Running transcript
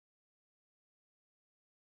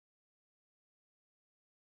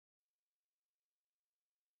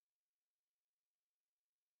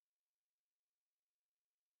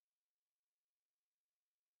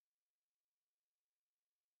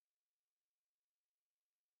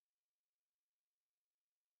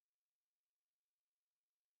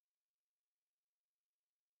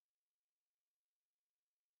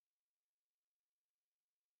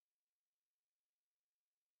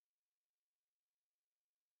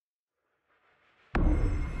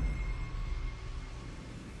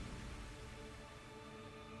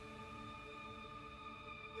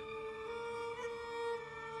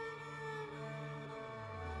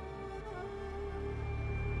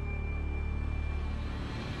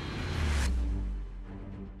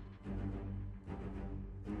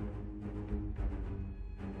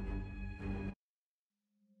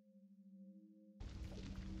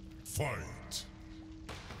Fight!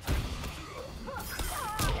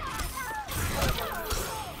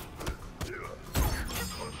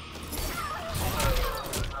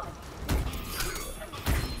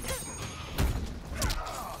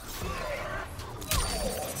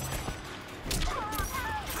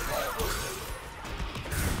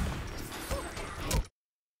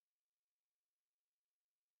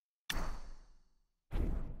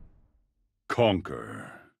 Conquer.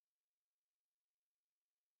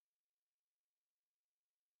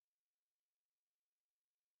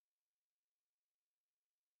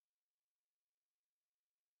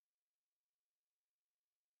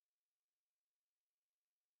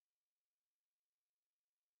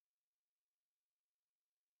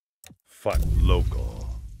 Fight local.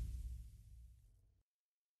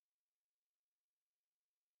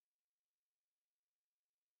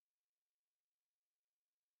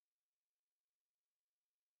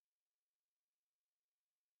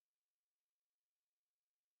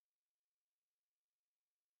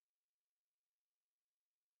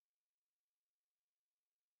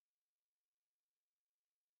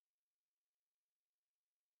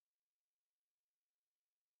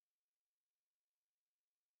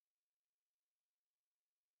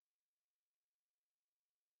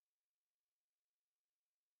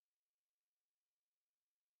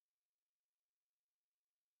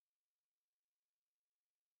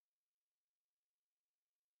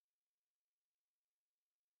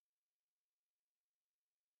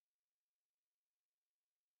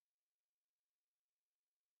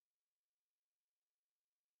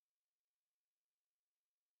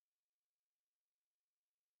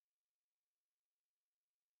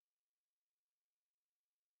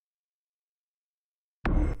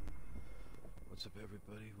 What's up,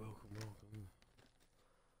 everybody? Welcome, welcome.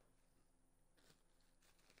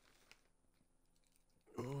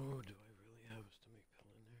 Oh, do I really have a stomach pill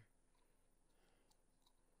in there?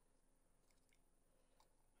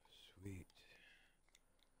 Sweet.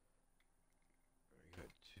 I got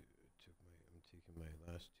two. I'm taking my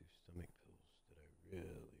last two stomach pills that I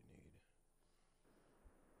really need.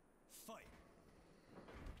 Fight.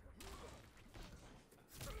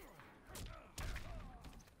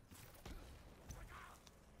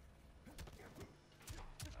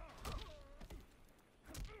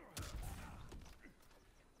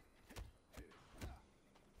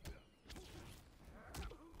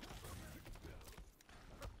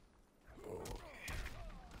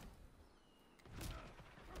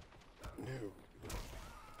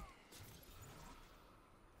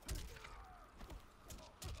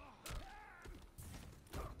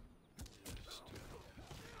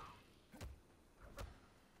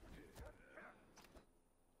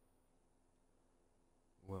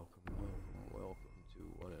 Welcome, welcome, welcome to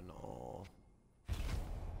one and all.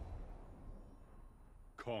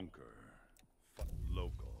 Conquer. Fight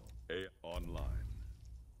local. Online.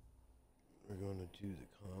 We're going to do the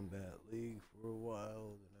Kombat League for a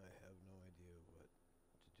while, then I have no idea what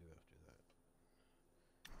to do after that.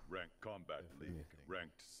 Ranked Combat If League. anything.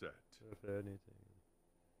 Ranked set. If anything.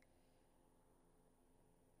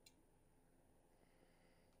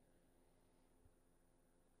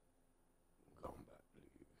 Kombat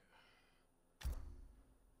League.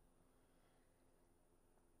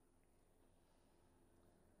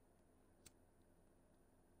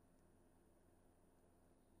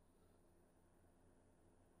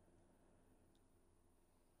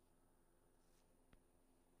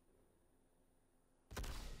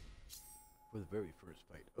 For the very first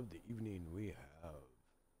fight of the evening, we have...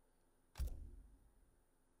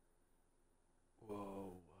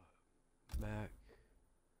 Whoa. Mac.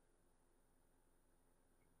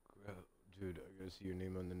 Dude, I gotta see your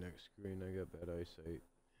name on the next screen. I got bad eyesight.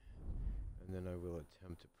 And then I will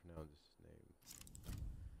attempt to pronounce his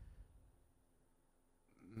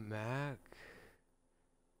name. Mac.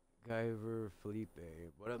 MacGyver Felipe.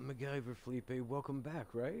 What up, MacGyver Felipe? Welcome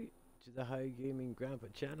back, right? To the High Gaming Grandpa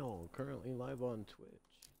channel, currently live on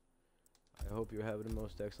Twitch. I hope you're having a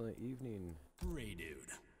most excellent evening. Ray dude.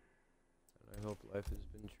 And I hope life has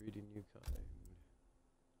been treating you kind.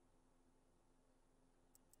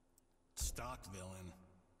 Stock villain.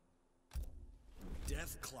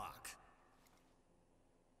 Death clock.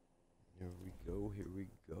 Here we go, here we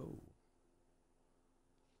go.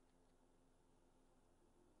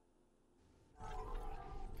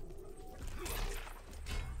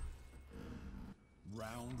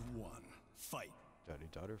 Round one. Fight.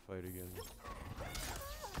 Daddy-daughter fight again. Hey,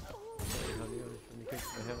 honey, I was trying to kick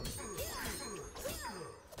my head.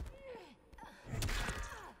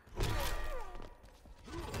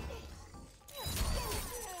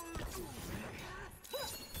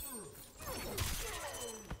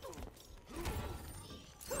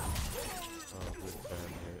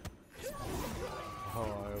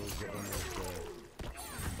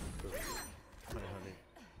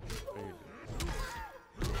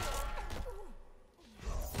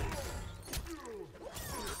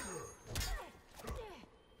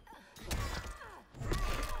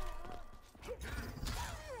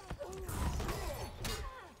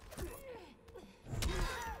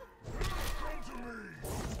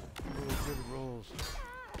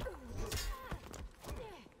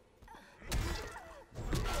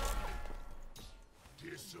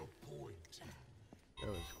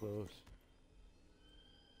 close.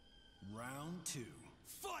 Round 2.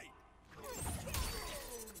 Fight!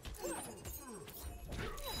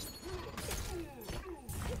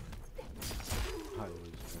 I was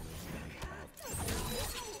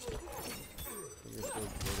You're so good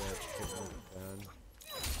at hitting the fan.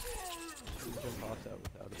 You jump off that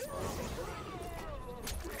without a problem.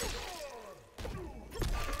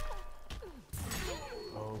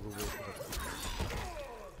 Oh, the way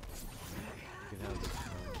you can have this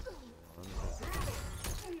on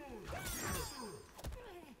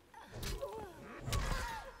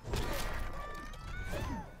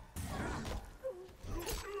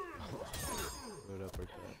good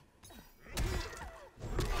uppercut.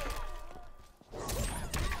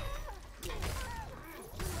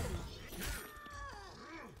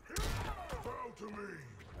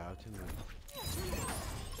 Bow to me.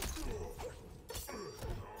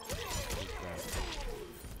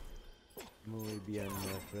 Muy bien,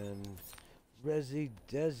 my friend. Resi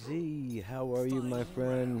Desi, how are you, my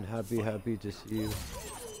friend? Happy to see you.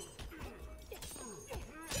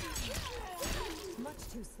 Much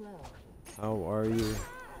too slow. How are you?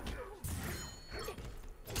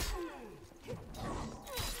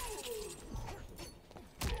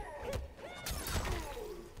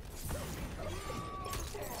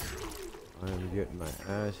 I'm getting my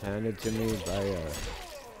ass handed to me by a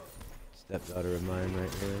stepdaughter of mine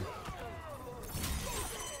right here.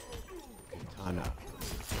 Katana.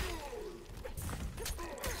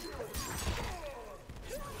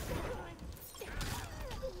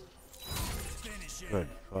 Good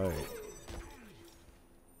fight.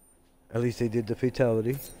 At least they did the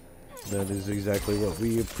fatality. That is exactly what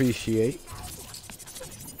we appreciate.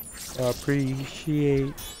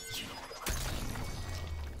 Appreciate.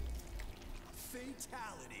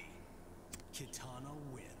 Fatality. Kitana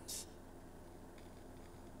wins.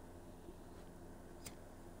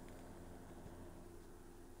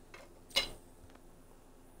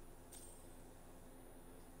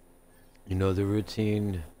 You know the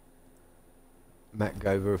routine,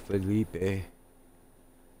 MacGyver Felipe.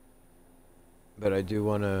 But I do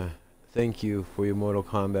want to thank you for your Mortal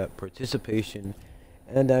Kombat participation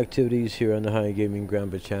and activities here on the High Gaming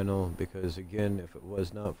Grandpa channel, because again, if it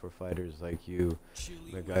was not for fighters like you,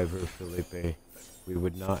 MacGyver Felipe, we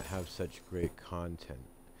would not have such great content.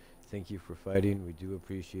 Thank you for fighting. We do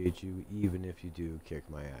appreciate you, even if you do kick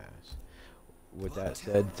my ass. With that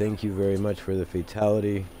said, thank you very much for the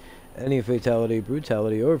fatality. Any fatality,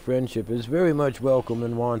 brutality, or friendship is very much welcome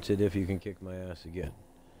and wanted if you can kick my ass again.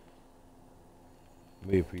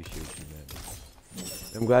 We appreciate you, man.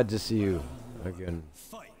 I'm glad to see you again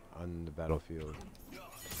on the battlefield.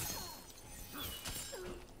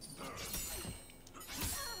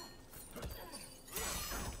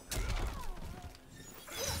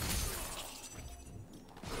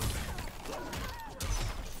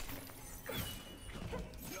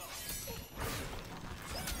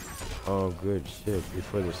 Oh, good shit,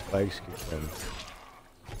 before the spikes get done.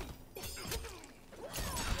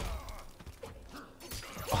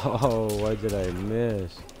 Oh, why did I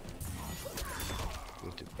miss?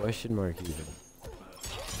 With the question mark even.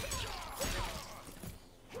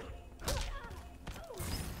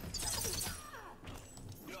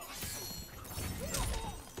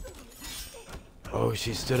 Oh,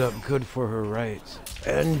 she stood up good for her rights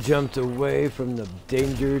and jumped away from the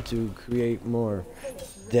danger to create more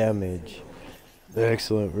damage.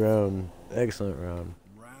 Excellent round. Excellent round.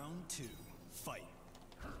 Round 2. Fight.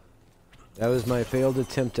 That was my failed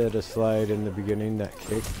attempt at a slide in the beginning, that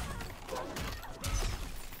kick.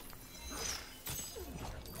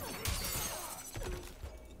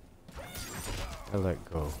 I let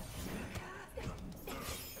go.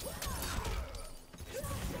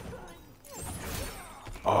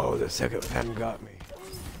 Oh, the second pen got me.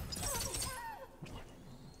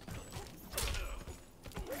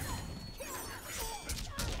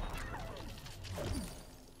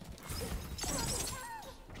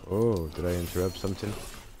 Oh, did I interrupt something?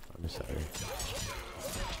 I'm sorry.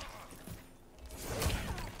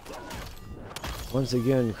 Once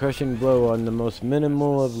again, crushing blow on the most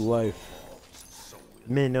minimal of life.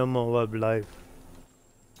 Minimal of life.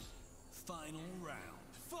 Final round.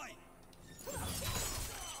 Fight.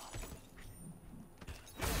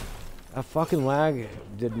 That fucking lag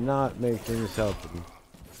did not make things happen.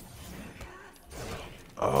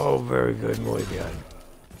 Oh, very good, muy bien.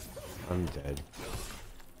 I'm dead.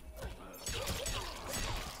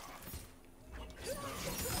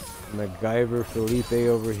 MacGyver Felipe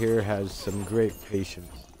over here has some great patience.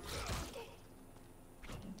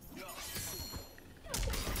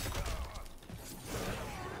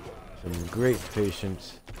 Some great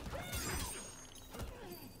patience.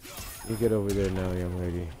 You get over there now, young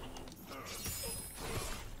lady.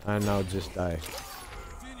 And I'll just die.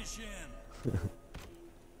 Finish him.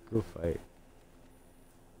 Go fight.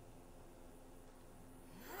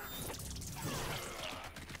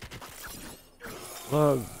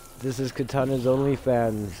 Look, this is Katana's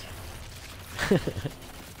OnlyFans.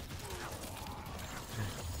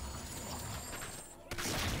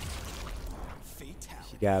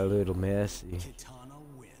 She got a little messy. Kitana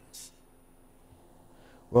wins.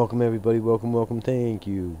 Welcome everybody, welcome. Thank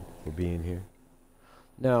you for being here.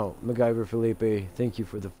 Now, MacGyver Felipe, thank you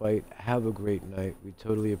for the fight. Have a great night. We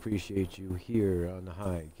totally appreciate you here on the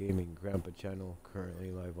High Gaming Grandpa channel,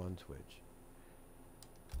 currently live on Twitch.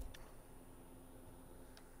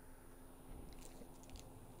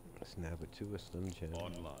 Snap it to a Slim Jim.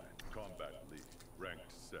 Online. Kombat League. Ranked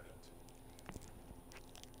set.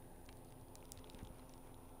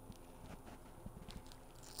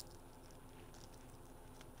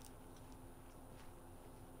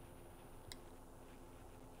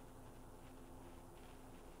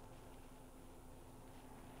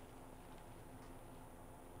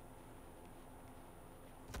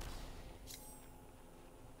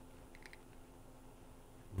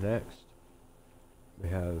 Next, we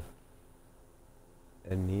have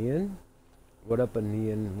Anian. What up,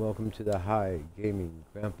 Anian? Welcome to the High Gaming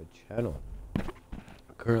Grandpa channel.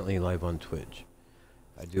 Currently live on Twitch.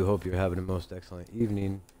 I do hope you're having a most excellent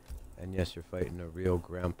evening. And yes, you're fighting a real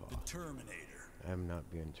grandpa. The Terminator. I'm not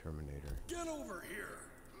being Terminator. Get over here.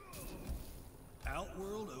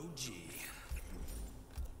 Outworld OG.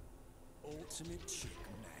 Ultimate chick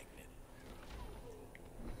magnet.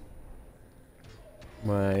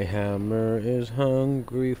 My hammer is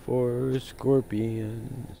hungry for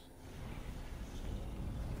scorpions.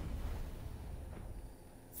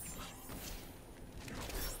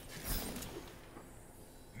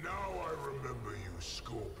 Now I remember you,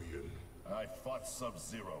 Scorpion. I fought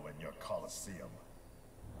Sub-Zero in your Coliseum.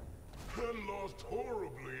 And lost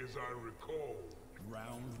horribly, as I recall.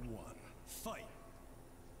 Round one. Fight.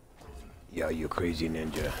 Yeah, you crazy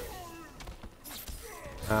ninja.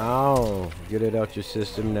 Ow! Get it out your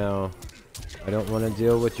system now. I don't want to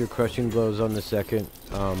deal with your crushing blows on the second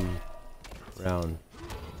round.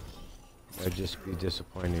 That'd just be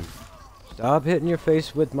disappointing. Stop hitting your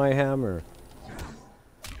face with my hammer.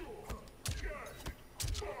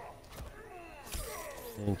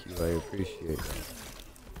 Thank you, I appreciate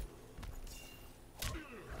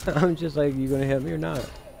that. I'm just like, you gonna hit me or not?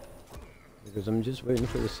 Because I'm just waiting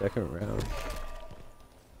for the second round.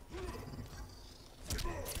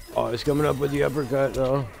 Oh, he's coming up with the uppercut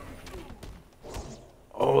though.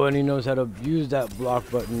 Oh, and he knows how to use that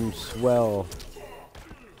block button swell.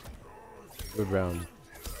 Good round.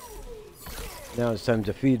 Now it's time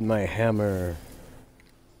to feed my hammer.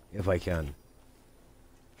 If I can.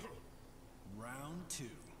 Round two.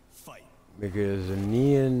 Fight. Because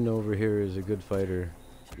Neon over here is a good fighter.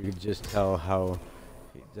 You can just tell how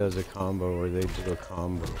he does a combo or they do a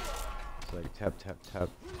combo. It's like tap, tap, tap,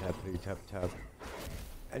 tap, tap, tap.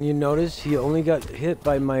 And you notice he only got hit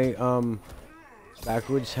by my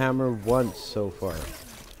backwards hammer once so far.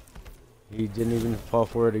 He didn't even fall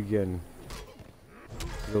for it again.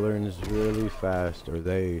 He learns really fast, or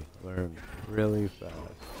they learn really fast.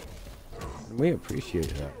 And we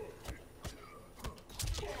appreciate that.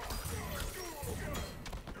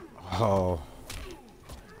 Oh.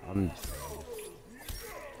 You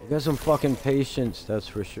got some fucking patience, that's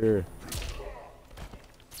for sure.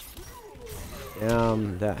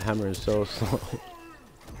 Damn, that hammer is so slow.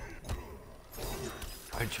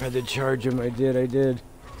 I tried to charge him, I did.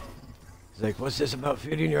 He's like, what's this about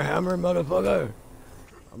feeding your hammer, motherfucker?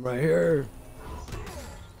 I'm right here.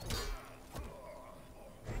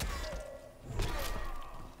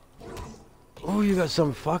 Oh, you got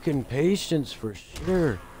some fucking patience for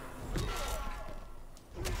sure.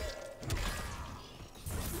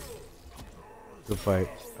 Good fight.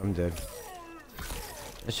 I'm dead.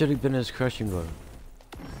 That should have been his crushing blow.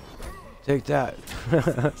 Take that.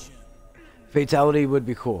 Fatality would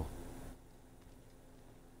be cool.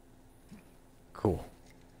 Cool.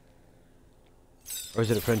 Or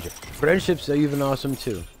is it a friendship? Friendship's even awesome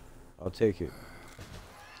too. I'll take it.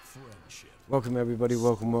 Friendship. Welcome everybody,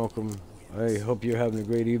 welcome. I hope you're having a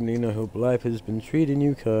great evening. I hope life has been treating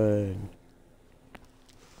you kind.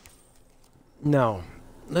 Now,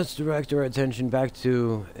 let's direct our attention back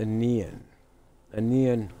to Aenean.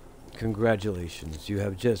 Aenean, congratulations. You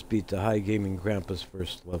have just beat the High Gaming Grandpa's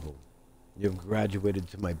first level. You have graduated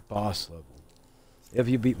to my boss level. If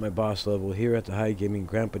you beat my boss level here at the High Gaming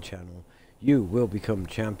Grandpa channel, you will become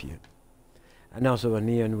champion. And also,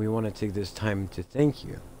 Aenean, we want to take this time to thank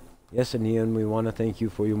you Yes, and Ian, we want to thank you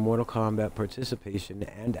for your Mortal Kombat participation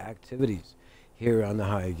and activities here on the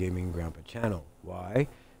High Gaming Grandpa channel. Why?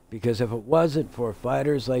 Because if it wasn't for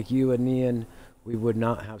fighters like you and Ian, we would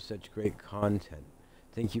not have such great content.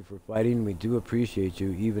 Thank you for fighting. We do appreciate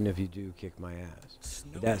you, even if you do kick my ass.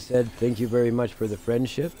 With that said, thank you very much for the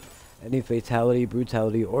friendship. Any fatality,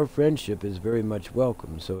 brutality, or friendship is very much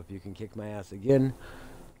welcome. So if you can kick my ass again,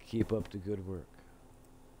 keep up the good work.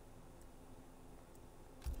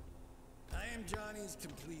 I am Johnny's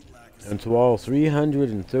complete lack of And to all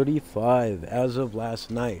 335, as of last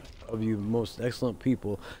night, of you most excellent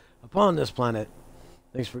people upon this planet,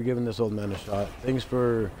 thanks for giving this old man a shot. Thanks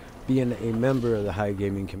for being a member of the High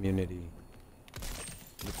Gaming community.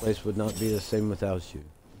 The place would not be the same without you.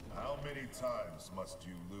 How many times must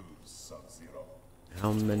you lose, Sub-Zero?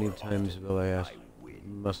 How many times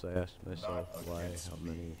must I ask myself why? How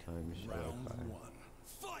many times should I round cry? 1.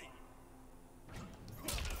 Fight!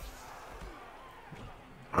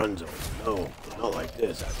 Hanzo, no, not like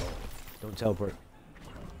this, asshole. Don't teleport.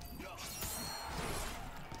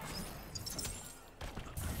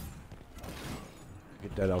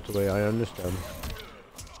 Get that out the way, I understand.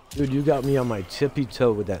 Dude, you got me on my tippy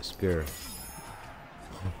toe with that spear.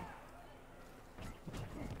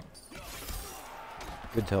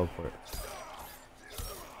 Good teleport.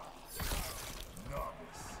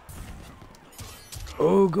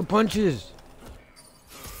 Oh, good punches!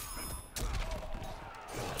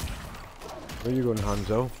 Where are you going,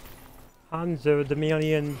 Hanzo? Hanzo, the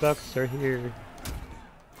million bucks are here.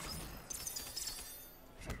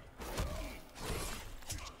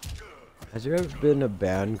 Has there ever been a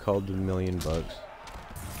band called the Million Bucks?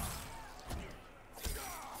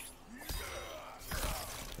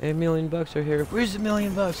 Hey, $1,000,000 are here. Where's the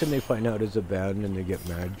 $1,000,000? And they find out it's a band and they get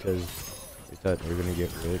mad because they thought they were gonna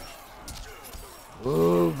get rich.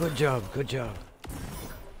 Oh, good job, good job.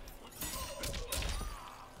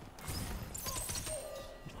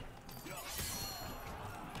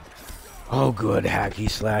 Oh, good, hacky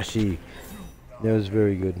slashy. That was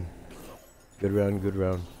very good. Good round, good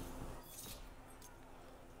round.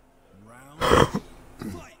 Round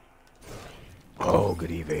fight! Oh,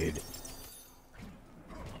 good evade.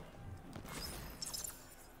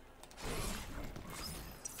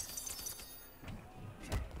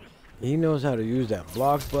 He knows how to use that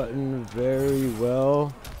block button very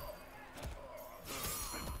well.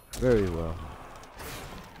 Very well.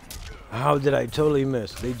 How did I totally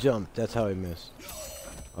miss? They jumped. That's how I missed.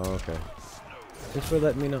 Oh, okay. Thanks for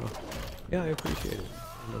letting me know. Yeah, I appreciate it.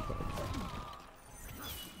 No problem.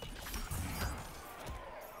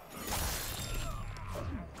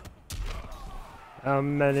 How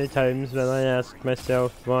many times will I ask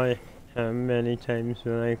myself why? How many times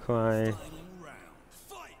will I cry? Final round.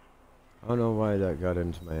 Fight! I don't know why that got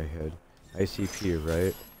into my head. ICP,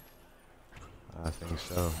 right? I think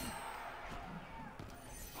so.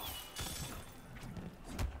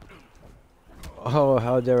 Oh,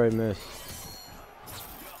 how dare I miss?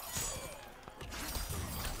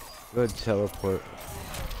 Good teleport.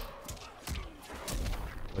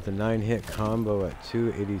 With a 9-hit combo at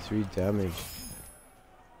 283 damage.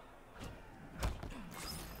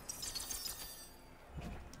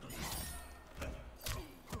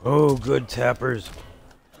 Oh, good tappers.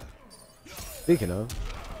 Speaking of.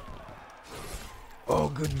 Oh,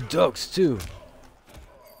 good ducks too.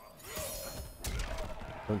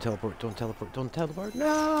 Don't teleport, don't teleport, don't teleport.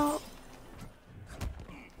 No!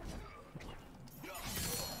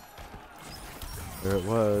 There it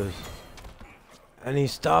was. And he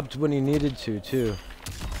stopped when he needed to, too.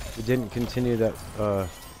 He didn't continue that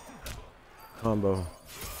combo.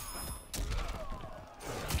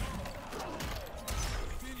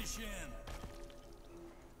 Finish him!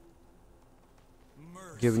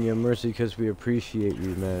 Mercy. Giving you a mercy because we appreciate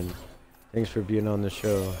you, man. Thanks for being on the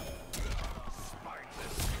show.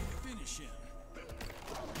 Finish him!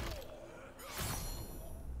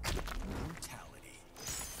 Brutality.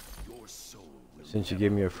 Your soul will Since you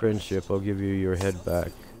gave me a friendship, I'll give you your head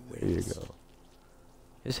back. There you go.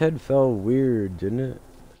 His head fell weird, didn't it?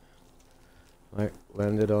 Like,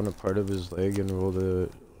 landed on a part of his leg and rolled a...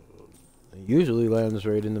 It usually lands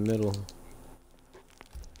right in the middle.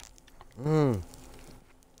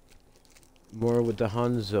 More with the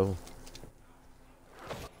Hanzo.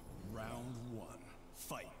 Round 1.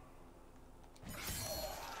 Fight.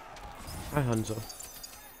 Hi, Hanzo.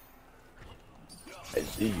 I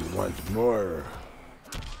see you want more.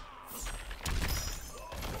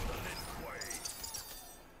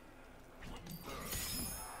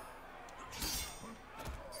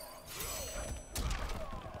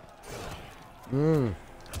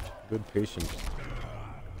 Good patience.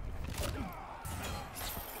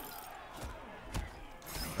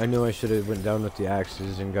 I know I should have went down with the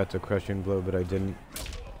axes and got the crushing blow, but I didn't.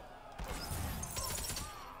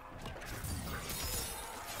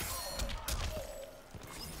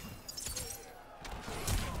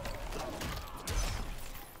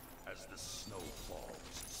 As the snow falls,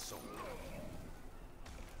 so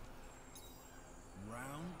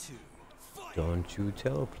Round 2. Fight! Don't you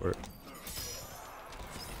teleport.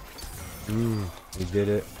 We did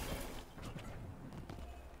it.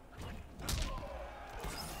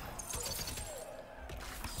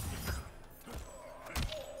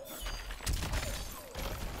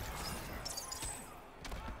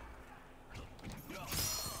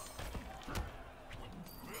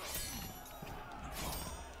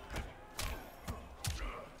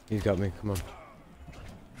 He's got me, come on.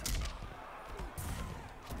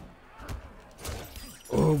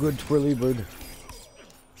 Oh, good twirly bird.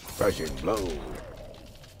 Crushing blow.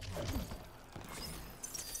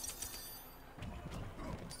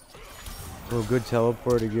 Oh, good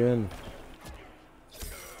teleport again.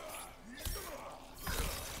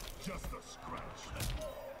 Just a scratch.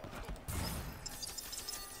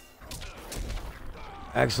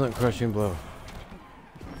 Excellent crushing blow.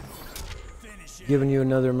 Finish it. Giving you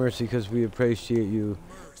another mercy because we appreciate you.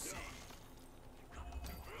 Mercy.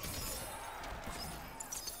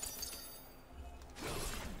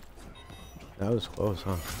 That was close,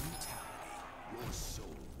 huh? your soul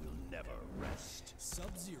will never rest.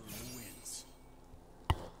 Sub-Zero wins.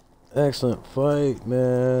 Excellent fight,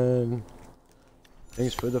 man.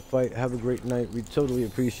 Thanks for the fight. Have a great night. We totally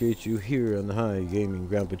appreciate you here on the High Gaming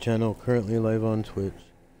Grandpa channel, currently live on Twitch.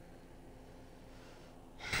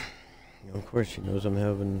 Of course, she knows I'm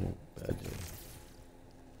having a bad day.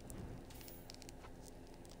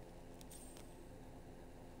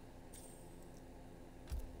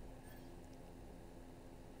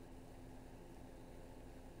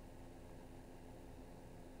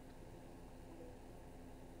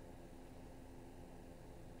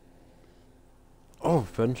 Oh,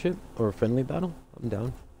 friendship or friendly battle? I'm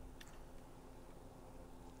down.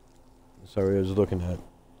 Sorry, I was looking at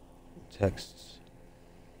texts.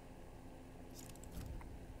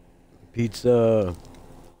 Pizza.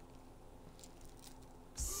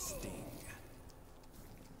 Sting.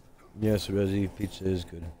 Yes, Resi, pizza is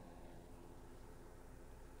good.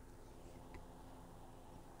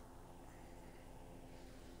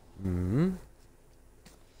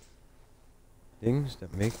 Things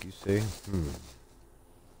that make you say,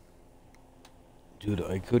 Dude,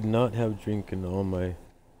 I could not have drink in all my...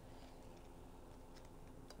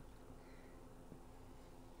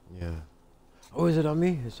 Yeah. Oh, is it on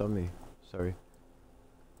me? It's on me. Sorry.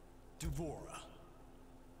 Devora.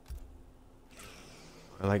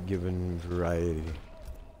 I like giving variety.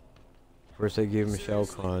 First I gave him Shao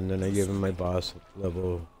Kahn, then I gave him my boss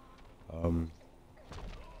level,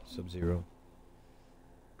 Sub-Zero.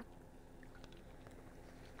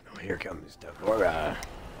 Oh, here comes Devora.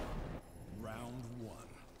 Round 1.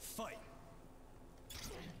 Fight.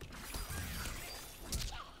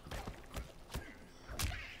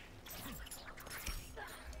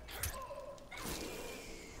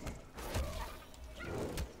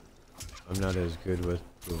 I'm not as good with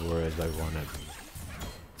Devora as I want to be.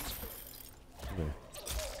 Okay.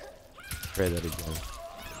 Try that again.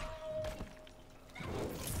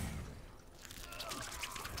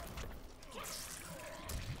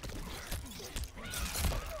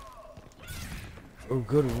 Oh,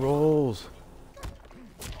 good rolls.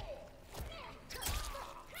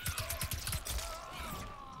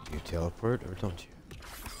 Do you teleport or don't you?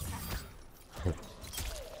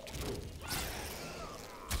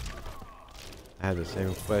 I had the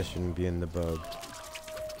same question being the bug.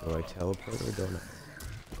 Do I teleport or don't I?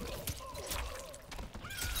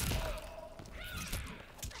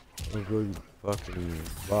 Oh, good fucking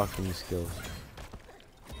blocking skills.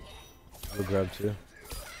 We'll grab two.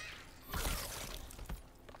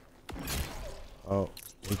 Oh,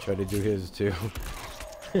 he tried to do his too.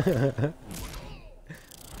 But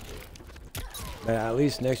at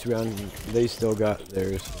least next round, they still got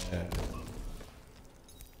theirs.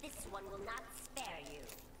 This one will not spare you.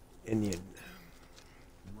 Indian.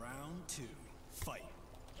 Round 2. Fight.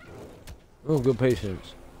 Oh, good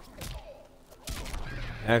patience.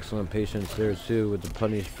 Excellent patience there too with the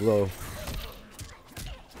punish blow.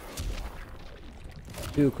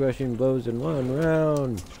 2 crushing blows in 1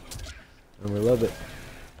 round. And we love it.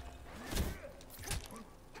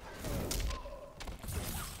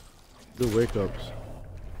 Good wake ups.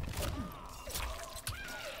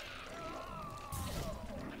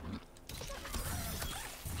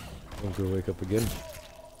 I'll go wake up again.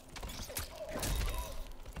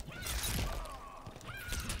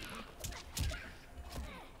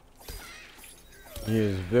 He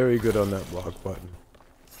is very good on that block button.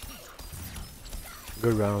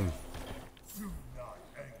 Good round.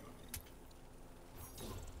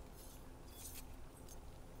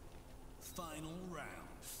 Final round.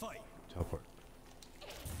 Fight. Teleport.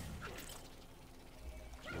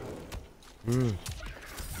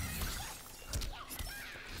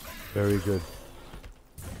 Very good.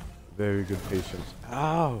 Very good patience.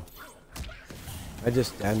 Ow! I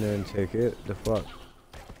just stand there and take it. The fuck?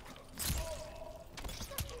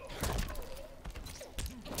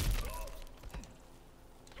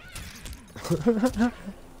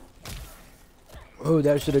 Oh,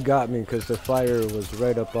 that should have got me because the fire was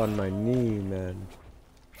right up on my knee, man.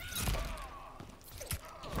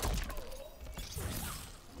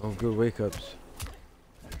 Oh, good wake-ups.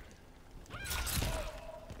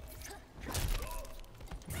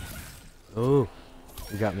 Oh,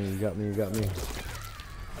 you got me, you got me, you got me.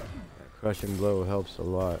 That crushing blow helps a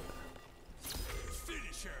lot.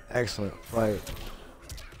 Excellent fight.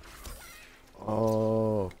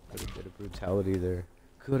 Oh, could have did a brutality there.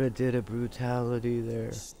 Could have did a brutality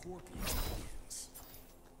there.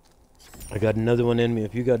 I got another one in me.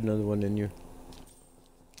 If you got another one in you.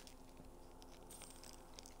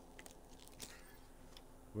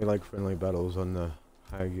 We like friendly battles on the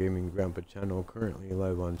High Gaming Grandpa channel, currently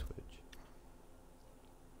live on Twitch.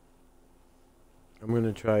 I'm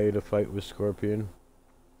gonna try to fight with Scorpion.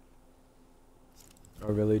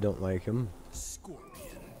 I really don't like him. Scorpion.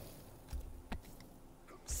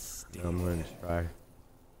 No, I'm going to try.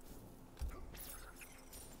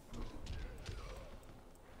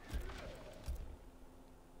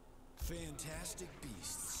 Fantastic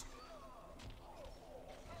beasts.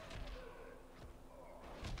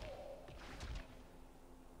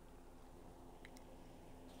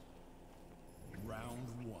 Round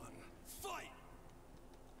one. Fight!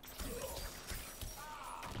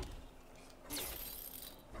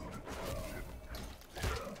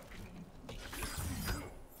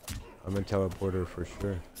 I'm a teleporter for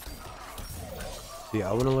sure. See,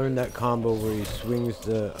 I want to learn that combo where he swings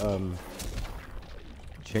the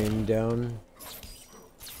chain down.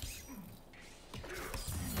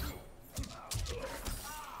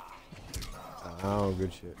 Oh,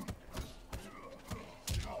 good shit.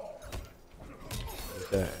 What's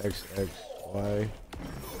that? X, X, Y.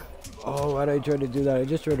 Oh, why'd I try to do that? I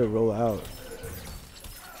just tried to roll out.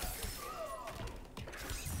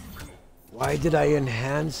 Why did I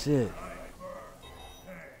enhance it?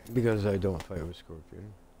 Because I don't fight with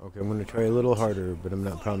Scorpion. Okay, I'm gonna try a little harder, but I'm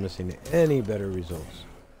not promising any better results.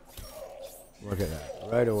 Look at that,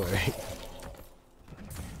 right away.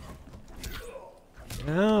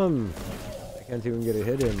 Damn! I can't even get a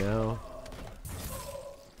hit in now.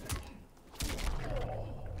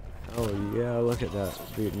 Oh yeah, look at that,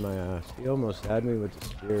 beating my ass. He almost had me with the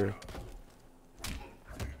spear.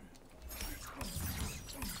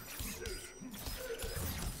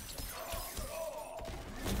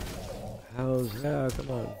 How's that? Come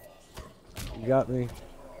on. You got me.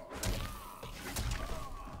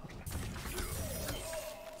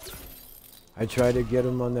 I tried to get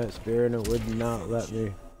him on that spear and it would not let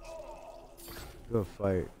me. Good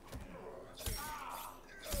fight.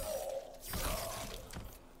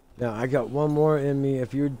 Now I got one more in me.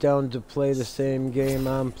 If you're down to play the same game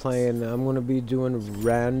I'm playing, I'm gonna be doing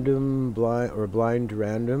random blind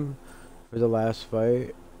random for the last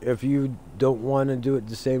fight. If you don't want to do it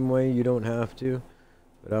the same way, you don't have to.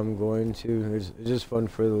 But I'm going to. It's just fun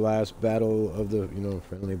for the last battle of the,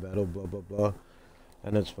 friendly battle, blah, blah, blah.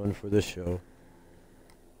 And it's fun for this show.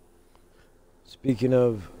 Speaking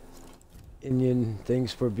of Indian,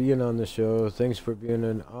 thanks for being on the show. Thanks for being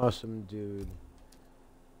an awesome dude.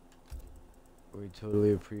 We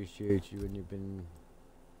totally appreciate you, and you've been,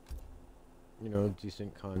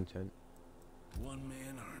 decent content.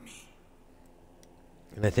 One-man army.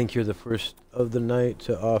 And I think you're the first of the night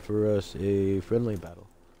to offer us a friendly battle.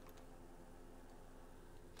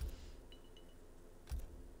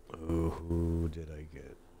 Oh, who did I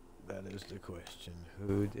get? That is the question.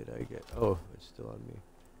 Who did I get? Oh, it's still on me.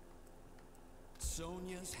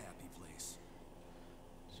 Sonia's happy place.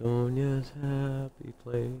 Sonia's happy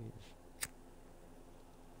place.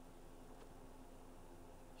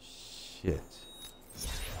 Shit.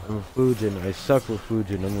 I'm Fujin. I suck with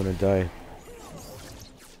Fujin. I'm gonna die.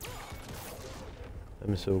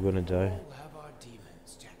 I'm so gonna die. All have our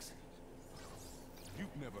demons, Jackson.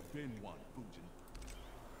 You've never been one, Fujin.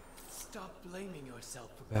 Stop blaming yourself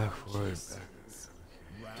for Back forward, conscience.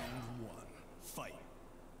 back. Round one. Fight.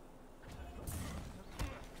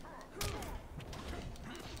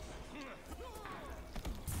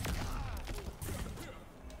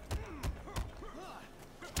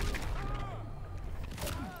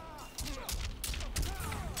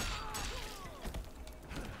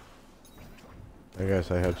 I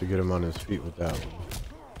guess I have to get him on his feet with that one.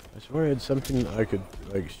 I swear I had something I could,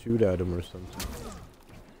 like, shoot at him or something.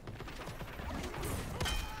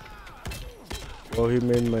 Well, he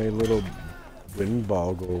made my little wind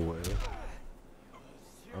ball go away.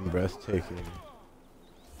 I'm breathtaking.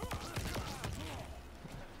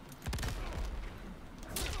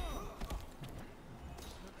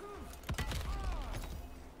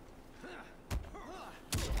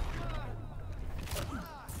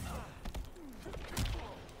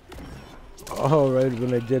 Oh, right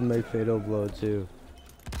when I did my fatal blow too.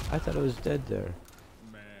 I thought I was dead there.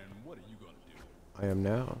 Man, what are you gonna do? I am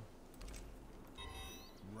now.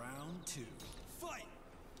 Round 2. Fight!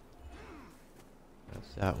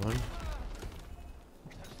 That's that one.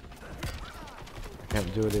 I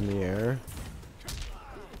can't do it in the air.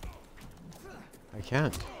 I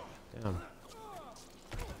can't. Damn.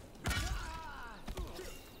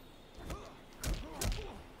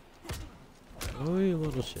 Oh, you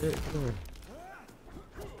little shit. Come here.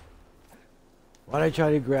 Why'd I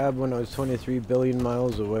try to grab when I was 23 billion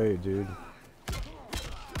miles away, dude?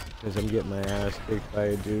 Because I'm getting my ass kicked by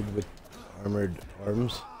a dude with armored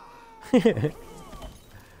arms. You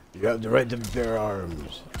have the right to bear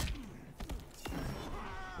arms.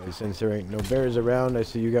 But since there ain't no bears around, I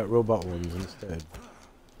see you got robot ones instead.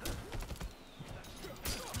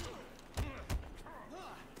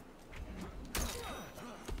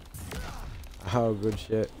 Oh, good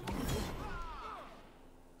shit.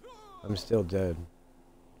 I'm still dead.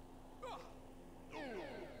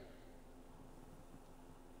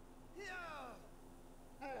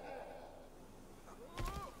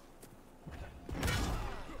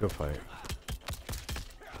 Go fight.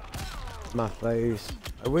 My face.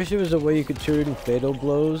 I wish there was a way you could turn fatal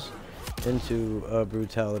blows into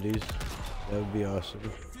brutalities. That would be awesome.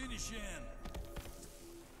 Finish him!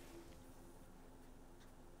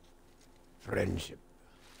 Friendship.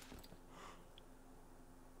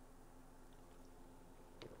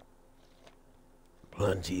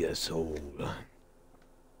 Plenty of soul.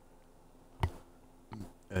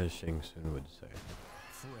 As Shang Tsung would say.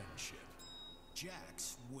 Friendship.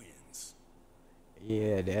 Jax wins.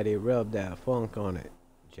 Yeah, Daddy, rub that funk on it,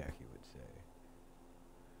 Jackie would say.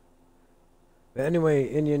 But anyway,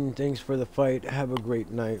 Indian, thanks for the fight. Have a great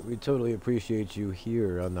night. We totally appreciate you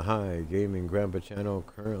here on the High Gaming Grandpa channel,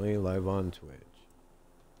 currently live on Twitch.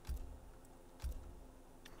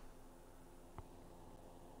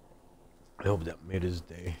 I hope that made his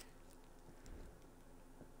day.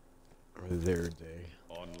 Or their day.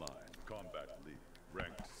 Online, Kombat League,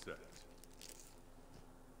 ranked set.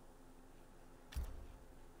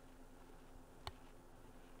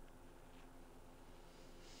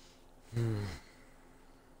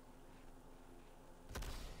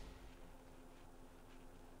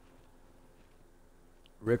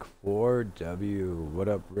 Rick 4W. What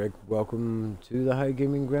up, Rick? Welcome to the High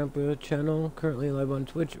Gaming Grandpa channel, currently live on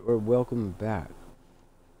Twitch, or welcome back.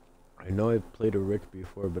 I know I've played a Rick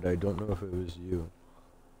before, but I don't know if it was you.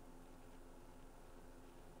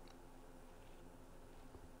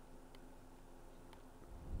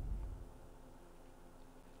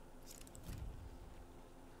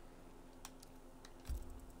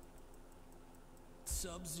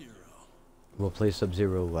 Sub-Zero. We'll play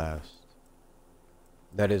Sub-Zero last.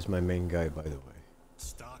 That is my main guy, by the way.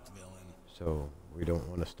 Stock villain. So, we don't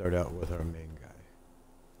want to start out with our main guy.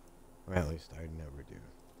 Or at least I never do.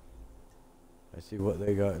 I see what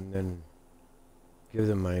they got and then give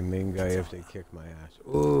them my main guy if they kick my ass.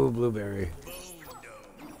 Ooh, blueberry.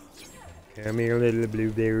 Come here, little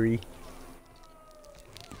blueberry.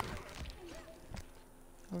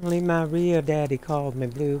 Only my real daddy called me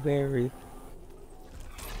blueberry.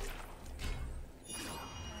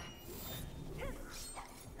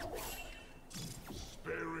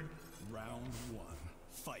 Sparing. Round 1.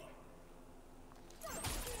 Fight.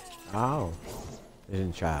 Ow.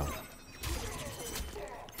 Isn't child.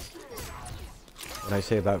 What I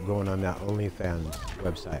say about going on that OnlyFans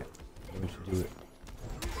website. Don't you do it.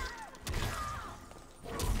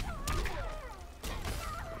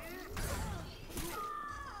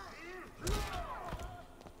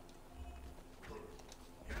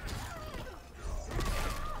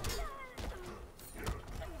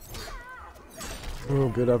 Oh,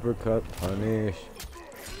 good uppercut. Punish.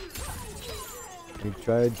 He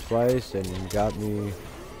tried twice and got me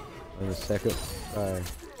on the second try.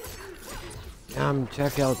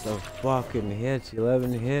 Check out the fucking hits.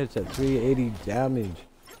 11 hits at 380 damage.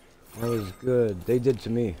 That was good. They did to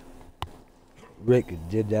me. Rick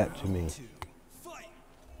did that to me. 2. Fight.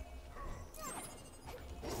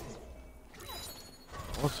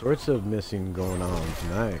 All sorts of missing going on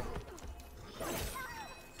tonight.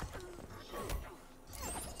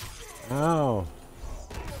 Ow.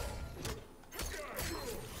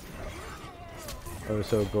 I was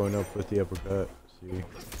so going up with the uppercut. See,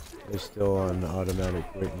 it's still on automatic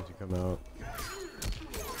waiting to come out.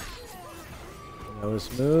 That was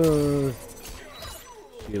smooth.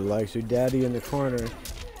 She likes her daddy in the corner.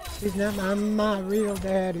 He's not my real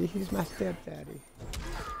daddy. He's my stepdaddy.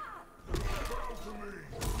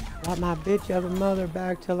 Brought my bitch of a mother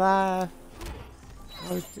back to life.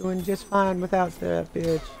 I was doing just fine without that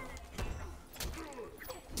bitch.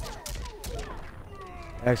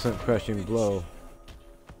 Excellent crushing blow.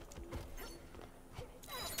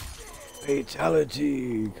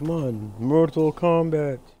 Fatality! Come on, Mortal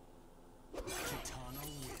Kombat.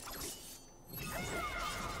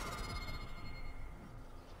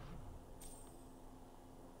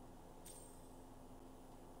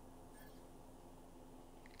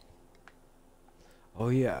 Oh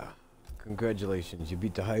yeah, congratulations, you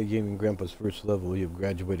beat the High Gaming Grandpa's first level, you've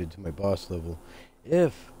graduated to my boss level.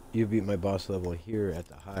 If you beat my boss level here at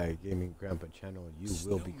the High Gaming Grandpa channel, you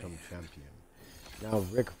will become champion. Now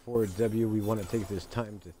Rick 4W, we want to take this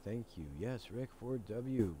time to thank you. Yes, Rick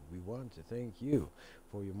 4W, we want to thank you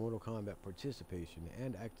for your Mortal Kombat participation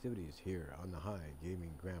and activities here on the High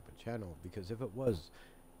Gaming Grandpa channel, because if it was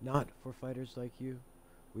not for fighters like you,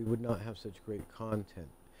 we would not have such great content.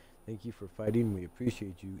 Thank you for fighting. We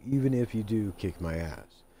appreciate you, even if you do kick my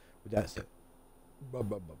ass. With that said,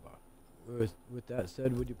 with that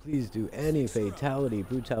said, would you please do any fatality,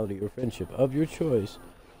 brutality, or friendship of your choice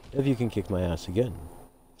if you can kick my ass again?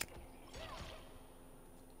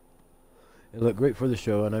 It looked great for the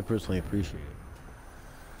show, and I personally appreciate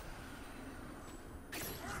it.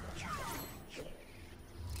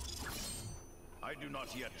 I do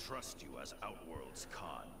not yet trust you as Outworld's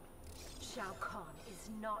Khan. Shao Kahn is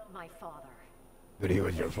not my father. But he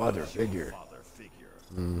was your father figure.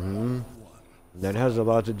 Mm-hmm. That has a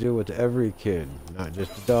lot to do with every kid, not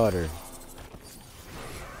just the daughter.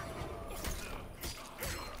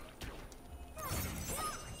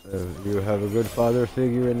 If you have a good father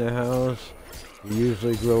figure in the house, you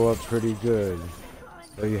usually grow up pretty good.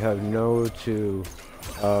 But you have a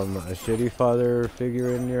shitty father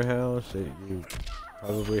figure in your house, you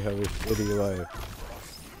probably have a shitty life.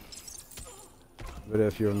 But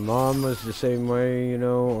if your mom was the same way, you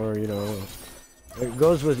know, or, you know, it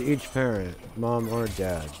goes with each parent, mom or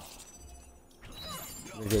dad.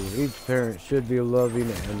 Because each parent should be loving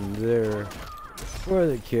and there for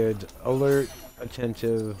the kid, alert,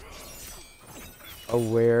 attentive,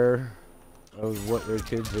 aware of what their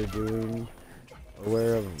kids are doing,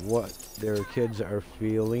 aware of what their kids are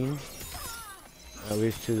feeling, at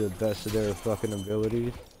least to the best of their fucking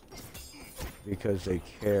abilities, because they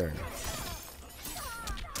care.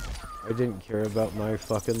 I didn't care about my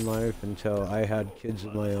fucking life until I had kids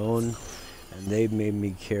of my own, and they made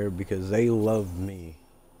me care because they loved me.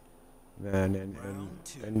 Man,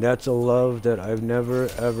 and that's a love that I've never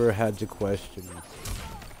ever had to question.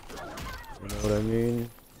 You know what I mean?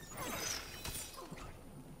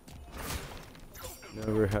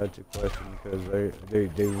 Never had to question, because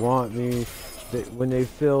they want me. When they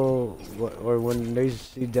feel, or when they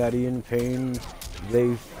see daddy in pain,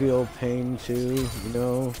 they feel pain too, you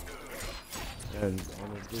know? And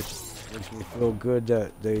it just makes me feel good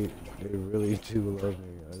that they really do love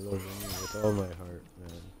me. I love them with all my heart,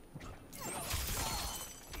 man.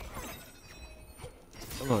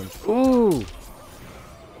 Come on. Ooh!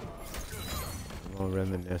 I'm all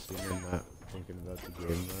reminiscing and not thinking about the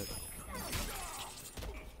game much.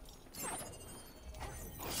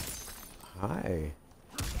 Hi.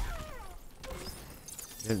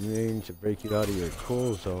 Didn't mean to break you out of your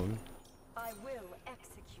cool zone. I will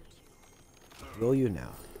execute you. Will you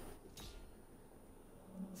now?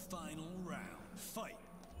 Final round. Fight.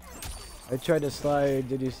 I tried to slide.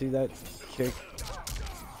 Did you see that kick?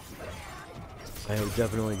 I have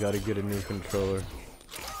definitely got to get a new controller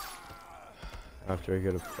after I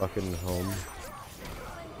get a fucking home.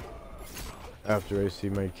 After I see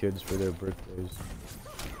my kids for their birthdays.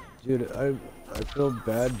 Dude, I feel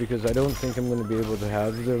bad because I don't think I'm going to be able to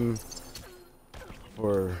have them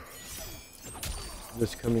for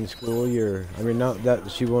this coming school year. I mean, not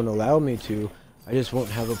that she won't allow me to, I just won't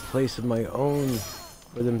have a place of my own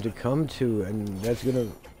for them to come to, and that's going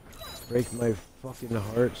to break my fucking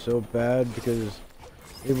heart so bad because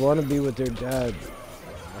they want to be with their dad.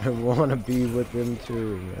 I want to be with them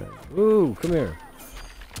too, man. Ooh, come here.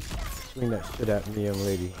 Swing that shit at me, young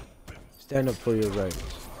lady. Stand up for your rights.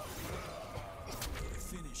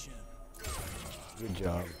 Good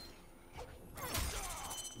job.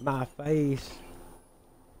 My face.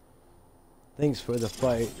 Thanks for the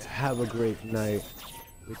fight. Have a great night.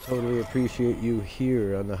 We totally appreciate you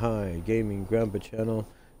here on the High Gaming Grandpa channel,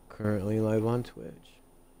 currently live on Twitch.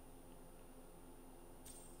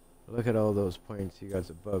 Look at all those points he got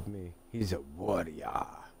above me. He's a warrior.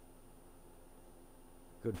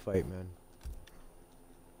 Good fight, man.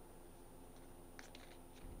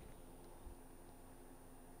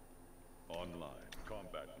 Online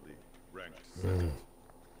Kombat League. Ranked 2nd.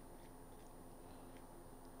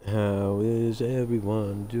 How is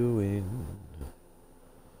everyone doing?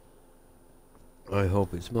 I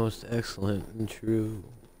hope it's most excellent and true.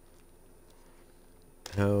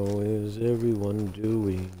 How is everyone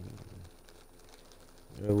doing?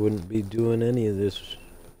 I wouldn't be doing any of this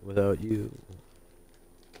without you.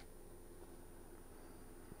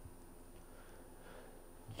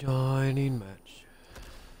 Joining match.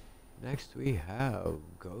 Next we have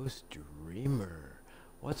Ghost Dreamer.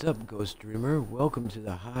 What's up, Ghost Dreamer? Welcome to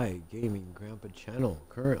the High Gaming Grandpa channel,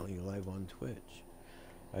 currently live on Twitch.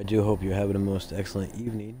 I do hope you're having a most excellent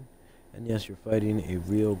evening, and yes, you're fighting a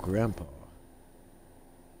real grandpa.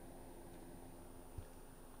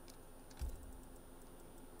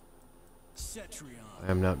 I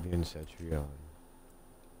am not being Cetrion.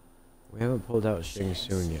 We haven't pulled out Shang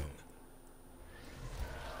Tsung yet.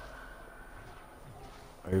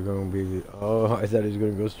 Are you going to be... Oh, I thought he was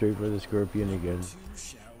going to go straight for the Scorpion again.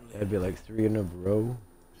 That'd be like 3 in a row.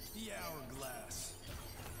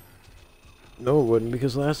 No, it wouldn't,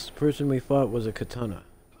 because last person we fought was a Katana.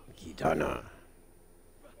 Kitana.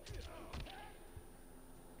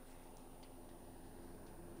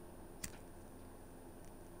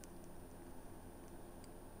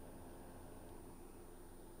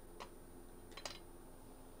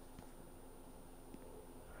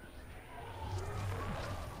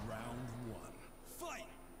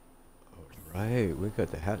 Alright, we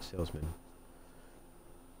got the hat salesman.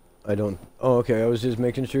 I don't... Oh, okay, I was just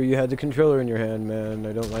making sure you had the controller in your hand, man.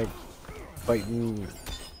 I don't like fighting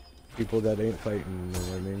people that ain't fighting, you know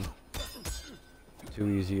what I mean? Too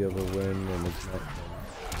easy of a win, and it's not fun.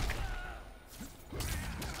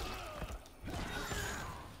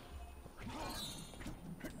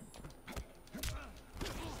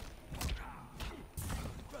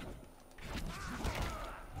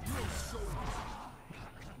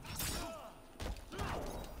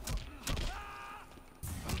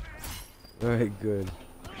 Alright, good.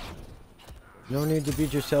 No need to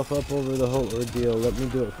beat yourself up over the whole ordeal. Let me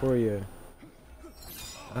do it for you.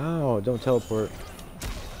 Ow, don't teleport.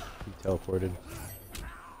 He teleported.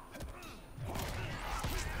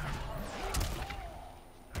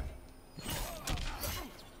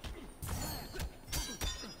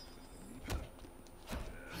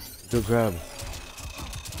 Good grab.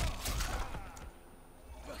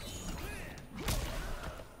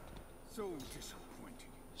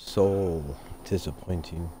 So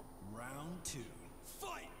disappointing. Round 2.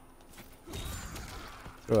 Fight.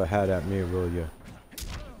 Throw a hat at me, will ya?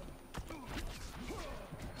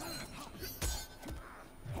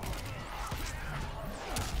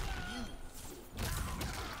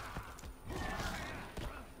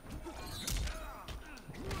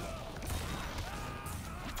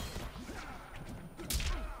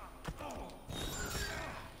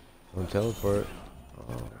 Don't teleport.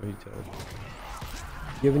 Oh, he teleported.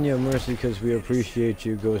 Giving you a mercy because we appreciate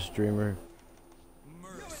you, Ghost Dreamer.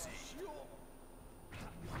 Mercy.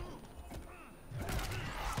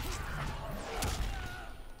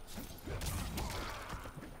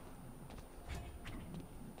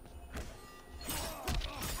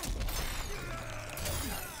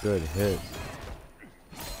 Good hit.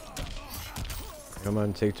 Come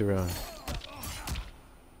on, take the round.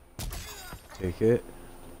 Take it.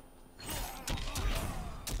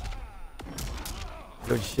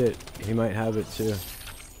 Good shit. He might have it too.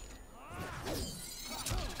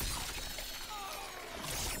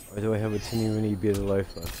 Or do I have a teeny weeny bit of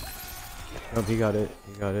life left? Oh, he got it.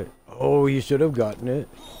 He got it. Oh, he should have gotten it.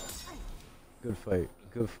 Good fight.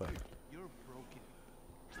 Good fight. You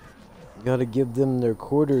gotta give them their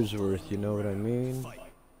quarters worth, you know what I mean?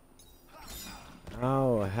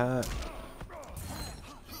 Ow, a hat.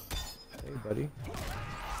 Hey, buddy.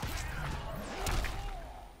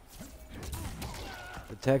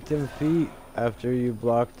 Protect them feet after you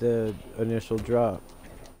block the initial drop.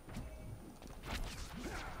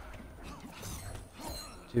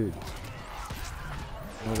 Dude.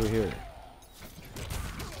 Come over here.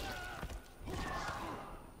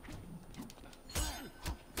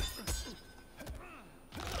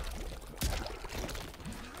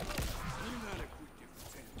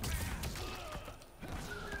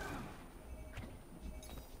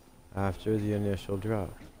 After the initial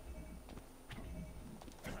drop.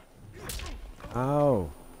 Ow.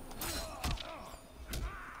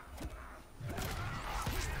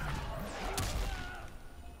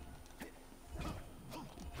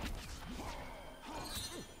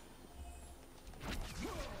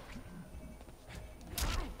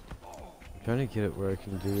 trying to get it where I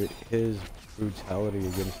can do his brutality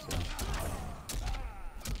against him.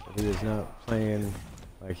 But he is not playing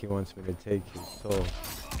like he wants me to take his soul.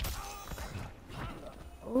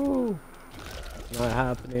 Oh! It's not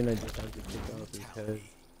happening, I just have to take off his head.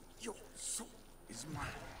 Your soul is mine.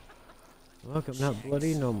 Look, I'm not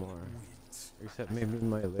bloody no more. Except maybe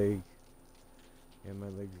my leg. Yeah, my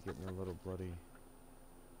leg's getting a little bloody.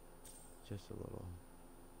 Just a little.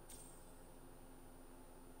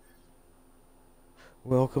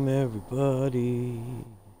 Welcome everybody.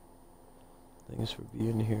 Thanks for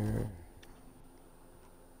being here.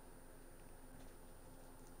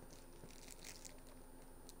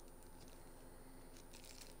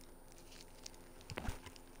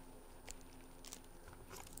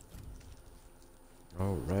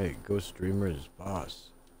 Alright, Ghost Streamer's boss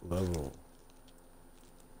level.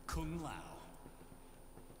 Kung Lao.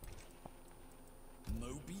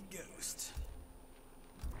 Moby Ghost.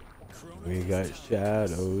 We got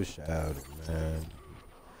Shadow Man.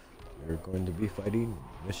 We're going to be fighting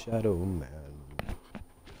the Shadow Man.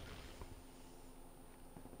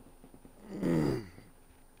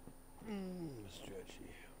 Stretchy.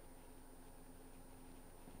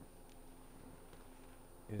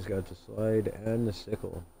 He's got the slide and the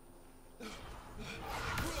sickle.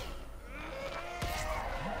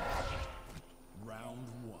 Round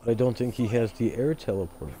one. I don't think he has the air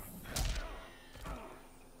teleport.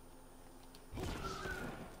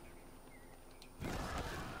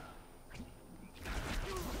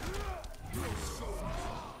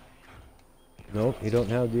 Nope, he don't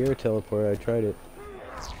have the air teleport. I tried it.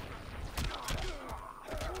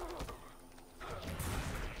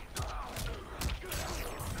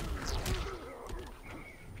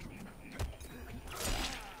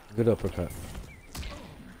 Good uppercut.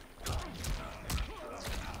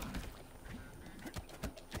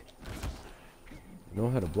 Know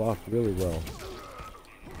how to block really well.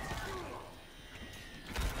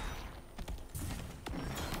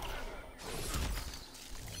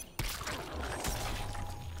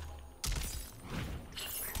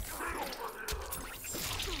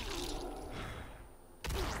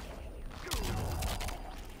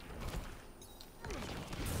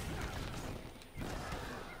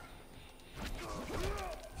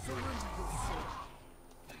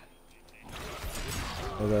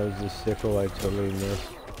 Oh, that was the sickle I totally missed.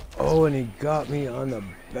 Oh, and he got me on the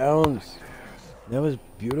bounce. That was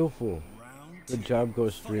beautiful. Good job,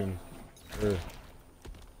 Ghost Stream. Sure.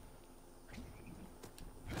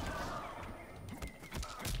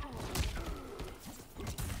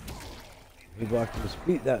 He blocked his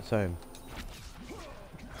feet that time.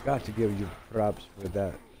 Got to give you props for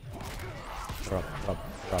that. Prop.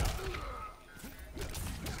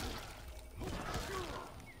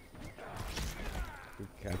 Good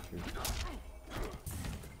capture.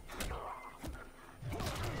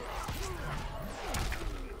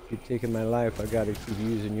 Keep taking my life. I gotta keep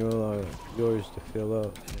using yours to fill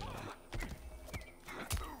up.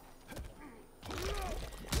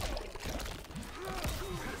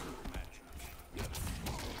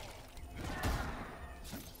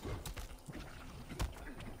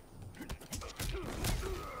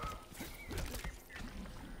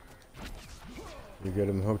 You get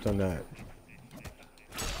him hooked on that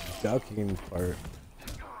ducking part.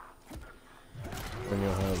 Then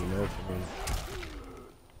you'll have an opening.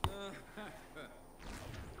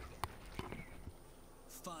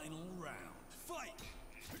 Final round. Fight!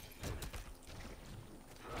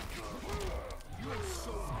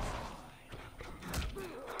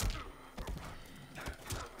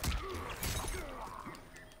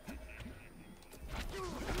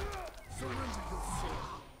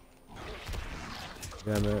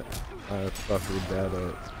 Damn it. I fucking bad at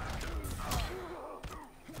it.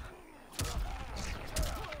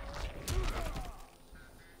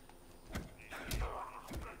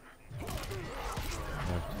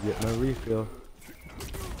 Have to get my refill.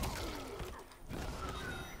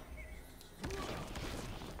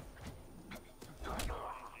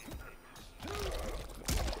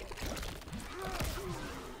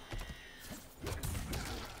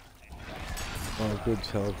 Oh, good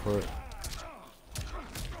teleport.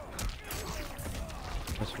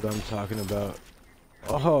 That's what I'm talking about.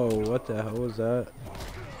 Oh, what the hell was that?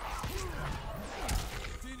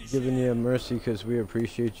 Giving you a mercy because we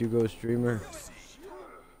appreciate you, Ghost Streamer.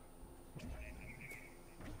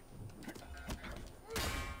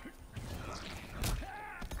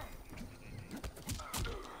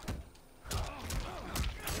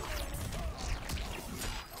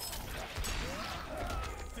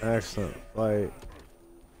 Excellent fight.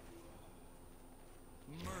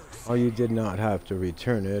 Oh, you did not have to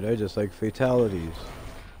return it. I just like fatalities.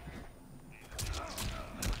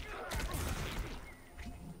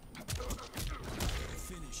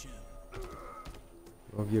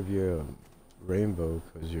 give you a rainbow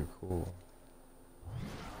because you're cool.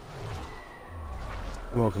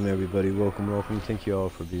 Welcome everybody, welcome. Thank you all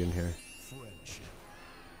for being here.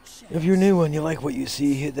 If you're new and you like what you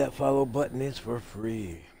see, hit that follow button, it's for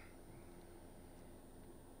free.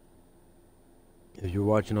 If you're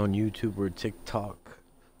watching on YouTube or TikTok,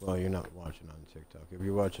 well, you're not watching on TikTok. If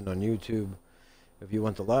you're watching on YouTube, if you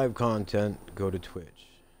want the live content, go to Twitch.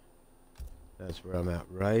 That's where I'm at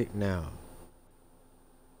right now.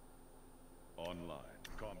 Online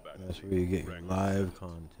Kombat That's League, where you get your ranked live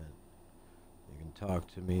content. You can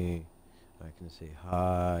talk to me. I can say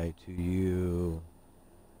hi to you.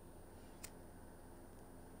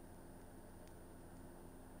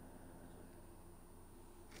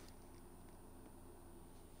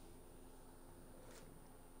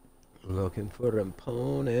 Looking for an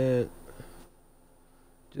opponent.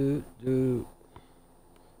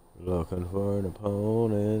 Looking for an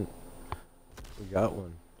opponent. We got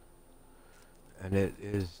one. And it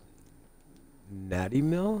is Natty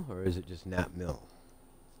Mill, or is it just Nat Mill?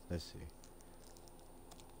 Let's see.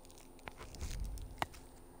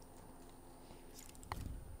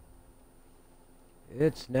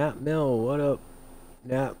 It's Nat Mill. What up,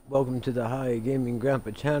 Nat? Welcome to the High Gaming Grandpa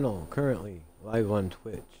channel. Currently live on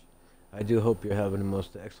Twitch. I do hope you're having a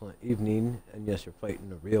most excellent evening, and yes, you're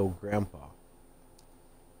fighting a real grandpa.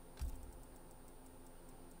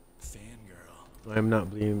 Fangirl. I'm not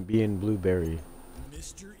being Blueberry.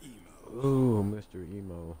 Mr. Emo. Ooh, Mr.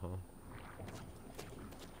 Emo, huh?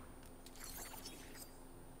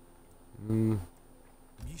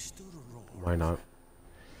 Mr. Roar. Why not?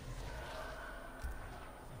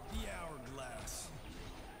 The Hourglass.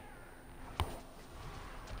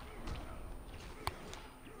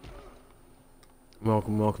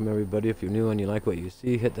 Welcome everybody. If you're new and you like what you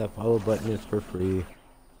see, hit that follow button. It's for free.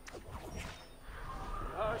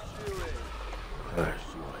 I have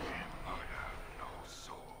no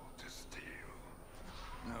soul to steal.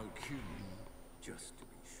 No kidding. Just to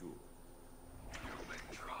be sure. You may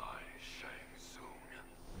try Shang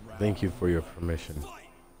Tsung. Thank you for your permission.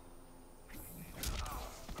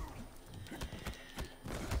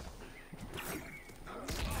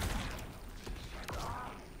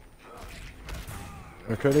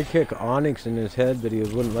 I tried to kick Onyx in his head, but he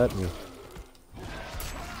wouldn't let me.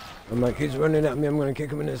 I'm like, he's running at me, I'm gonna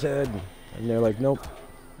kick him in his head. And they're like, nope.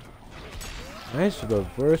 Nice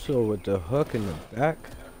reversal with the hook in the back.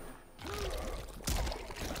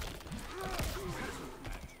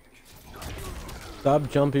 Stop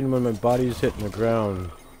jumping when my body's hitting the ground.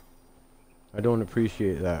 I don't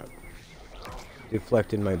appreciate that.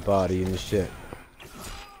 Deflecting my body and shit.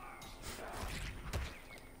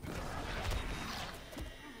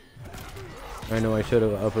 I know I should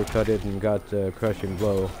have uppercutted and got the crushing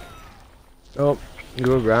blow. Oh,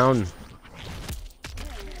 good round.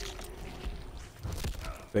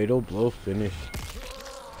 Fatal blow finish.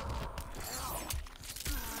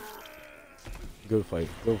 Good fight,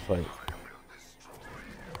 good fight.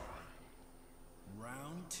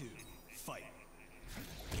 Round 2. Fight.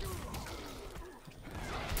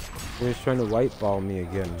 He's trying to white ball me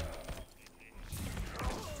again.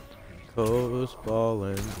 Coast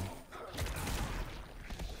balling.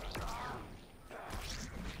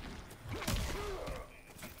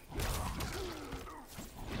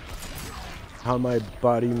 How my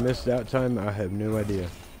body missed that time, I have no idea.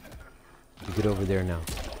 You get over there now.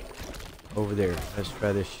 Over there. Let's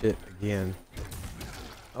try this shit again.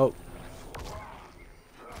 Oh.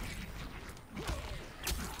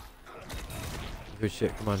 Good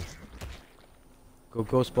shit, come on. Go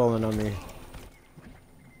ghost balling on me.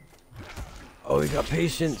 Oh, he got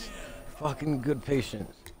patience. Fucking good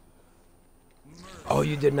patience. Oh,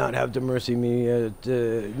 you did not have to mercy me. At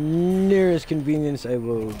the nearest convenience, I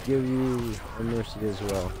will give you a mercy as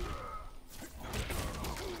well.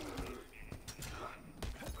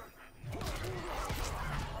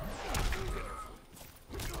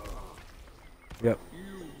 Yep.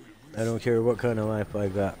 I don't care what kind of life I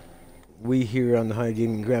got. We here on the High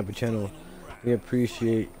Gaming Grandpa channel, we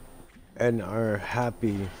appreciate and are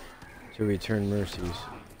happy to return mercies.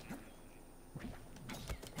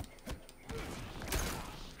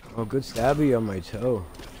 Oh, good stabby on my toe.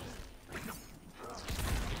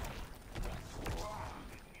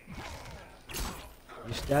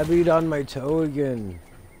 You stabbied on my toe again.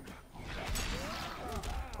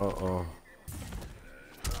 Uh-oh.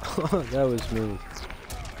 That was smooth.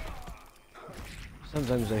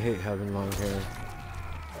 Sometimes I hate having long hair.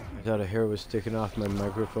 I thought a hair was sticking off my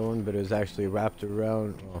microphone, but it was actually wrapped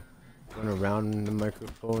around, well, went around the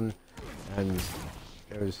microphone, and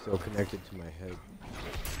it was still connected to my head.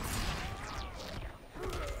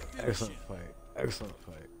 Excellent fight. Excellent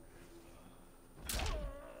fight.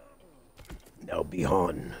 Now,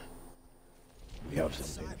 Bihan, we have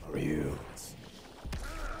something for you.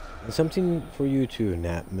 And something for you too,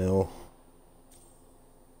 Nat Mill.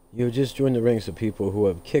 You have just joined the ranks of people who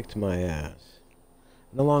have kicked my ass.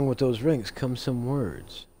 And along with those ranks come some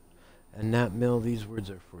words. And Nat Mill, these words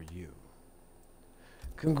are for you.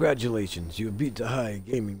 Congratulations, you have beat the high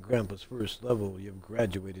gaming grandpa's first level. You have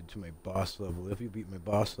graduated to my boss level. If you beat my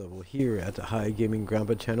boss level here at the high gaming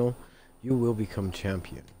grandpa channel, you will become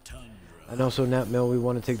champion. And also, Nat Mill, we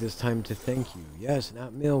want to take this time to thank you. Yes,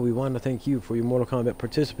 Nat Mill, we want to thank you for your Mortal Kombat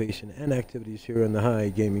participation and activities here on the high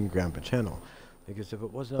gaming grandpa channel. Because if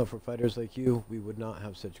it was not for fighters like you, we would not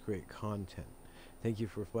have such great content. Thank you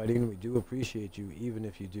for fighting. We do appreciate you, even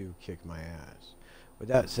if you do kick my ass. With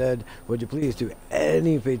that said, would you please do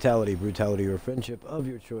any fatality, brutality, or friendship of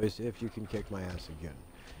your choice if you can kick my ass again?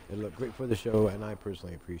 It'll look great for the show, and I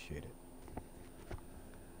personally appreciate it.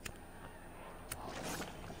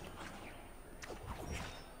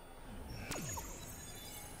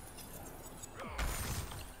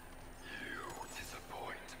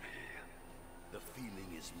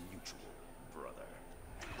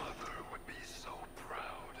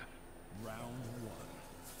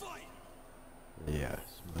 Yes,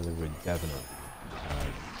 Mother would definitely.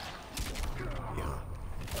 Yeah.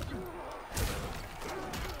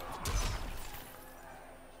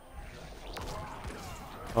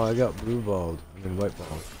 Oh, I got blue balled. I mean white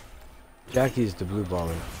balled. Jackie's the blue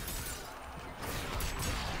baller.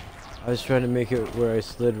 I was trying to make it where I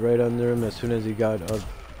slid right under him as soon as he got up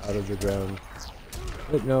out of the ground.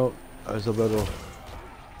 But no, I was a little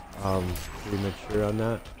premature on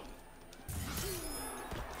that.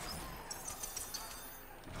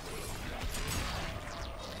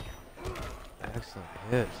 Excellent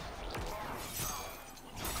hit.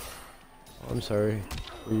 Oh, I'm sorry.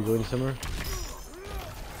 Were you going somewhere?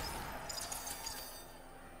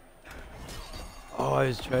 Oh, I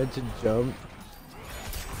just tried to jump.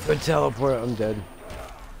 Good teleport. I'm dead.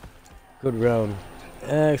 Good round.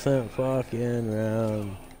 Excellent fucking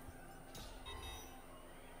round.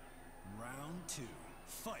 Round 2.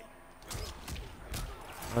 Fight.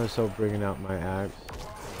 I was so bringing out my axe.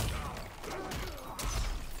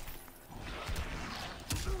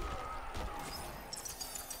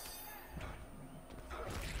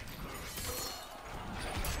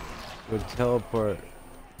 Would teleport.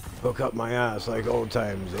 Hook up my ass like old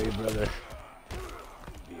times, eh, brother?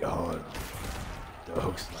 Beyond the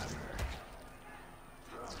hook slammer.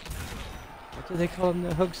 What do they call him,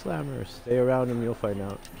 the hook slammer? Stay around and you'll find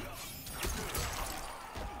out.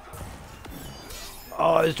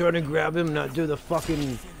 Oh, I was trying to grab him, not do the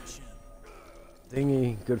fucking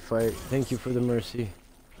thingy. Good fight. Thank you for the mercy.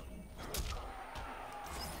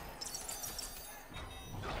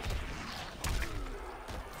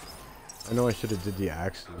 I know I should have did the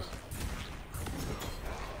axes.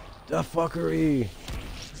 The fuckery!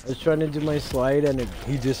 I was trying to do my slide and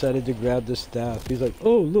he decided to grab the staff. He's like,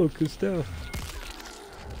 oh look, a staff.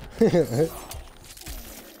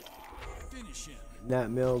 Nat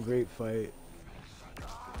Mill, great fight.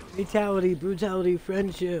 Fatality, brutality,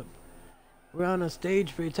 friendship. We're on a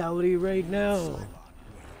stage fatality right now.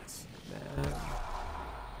 Man.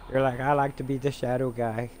 You're like, I like to be the shadow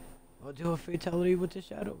guy. I'll do a fatality with the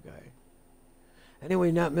shadow guy.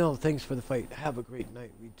 Anyway, Nat Mill, thanks for the fight. Have a great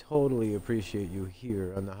night. We totally appreciate you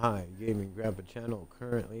here on the High Gaming Grandpa channel,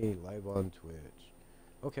 currently live on Twitch.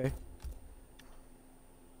 Okay.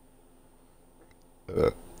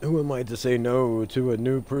 Who am I to say no to a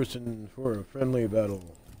new person for a friendly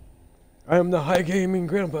battle? I am the High Gaming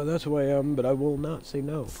Grandpa, that's who I am, but I will not say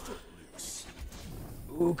no.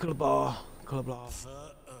 Ooh, Kalabah. Kalabah.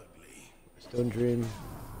 Stone Dream,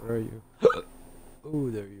 where are you?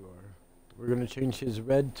 Ooh, there you are. We're gonna change his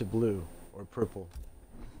red to blue or purple.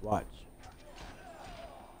 Watch.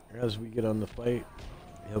 As we get on the fight,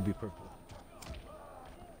 he'll be purple.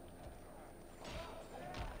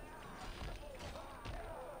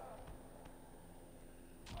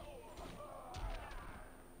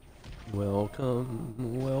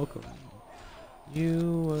 Welcome, welcome.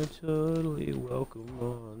 You are totally welcome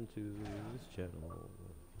on to this channel.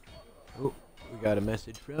 Oh, we got a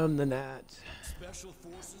message from the Nat. Special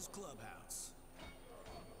Forces Clubhouse.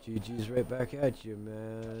 GG's right back at you,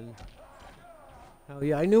 man. Hell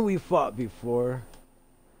yeah, I knew we fought before.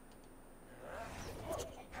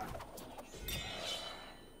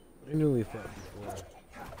 I knew we fought before.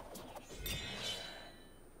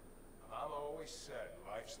 I've always said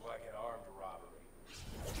life's like an armed robbery.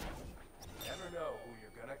 You never know who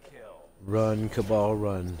you're gonna kill. Run, Cabal,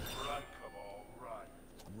 run. Run, Cabal, run.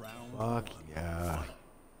 Round Fuck yeah.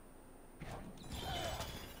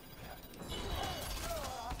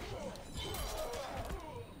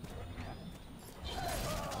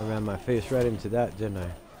 I ran my face right into that, didn't I?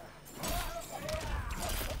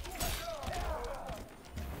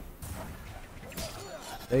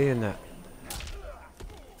 Stay in that.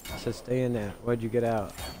 I said stay in that. Why'd you get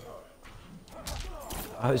out?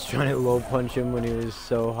 I was trying to low punch him when he was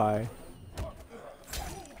so high.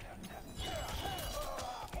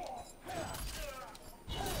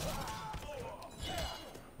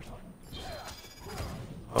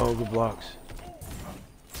 Oh, good blocks.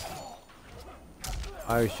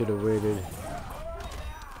 I should have waited.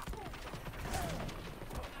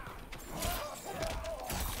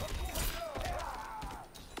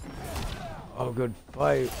 Oh, good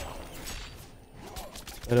fight.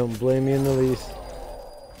 I don't blame you in the least.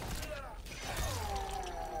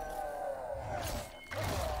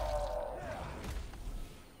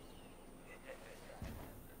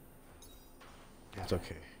 It's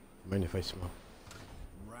okay. Mind if I smoke?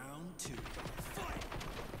 Round 2.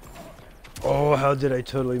 Oh, how did I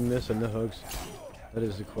totally miss on the hooks? That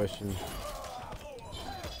is the question.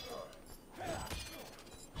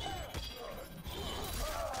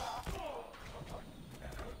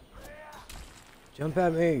 Jump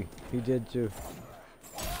at me! He did too.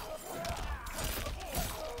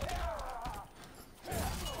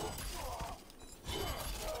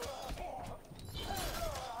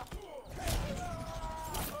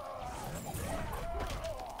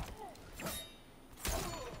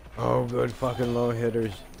 Oh, good fucking low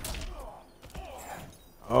hitters.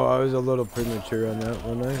 Oh, I was a little premature on that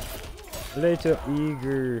one. Little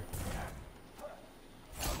eager.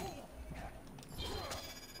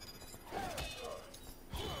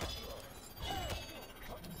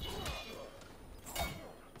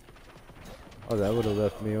 Oh, that would have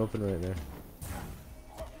left me open right there.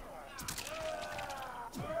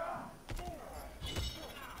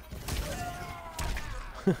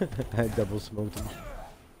 I double smoked him.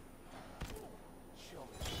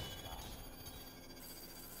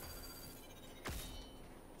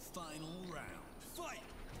 Final round. Fight.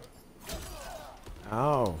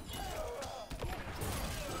 Ow.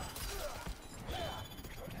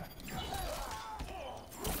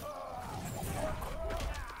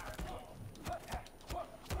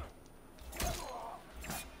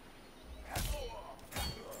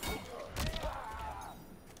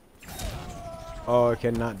 Oh, I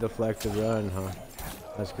cannot deflect the run, huh?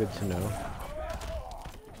 That's good to know.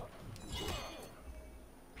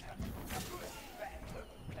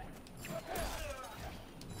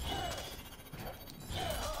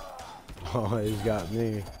 Oh, he's got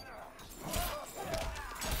me.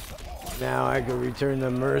 Now I can return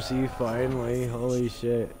the mercy finally. Holy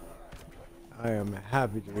shit. I am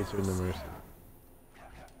happy to return the mercy.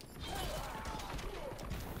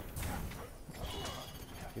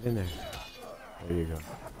 Get in there. There you go.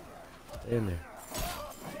 Stay in there.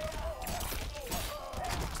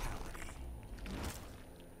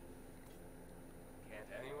 Can't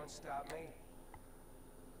anyone stop me?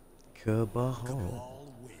 Cabal.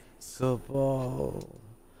 Cabal.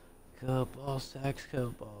 Cabal. Sax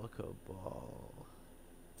cabal. Cabal.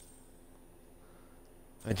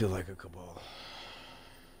 I do like a cabal.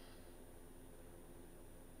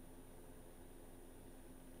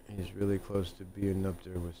 He's really close to being up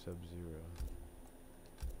there with Sub-Zero.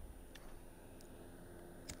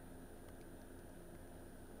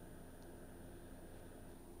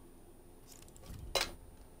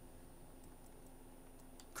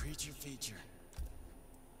 Creature feature.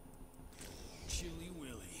 Chilly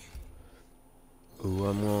Willy. Ooh,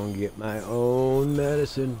 I'm gonna get my own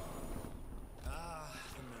medicine. Ah,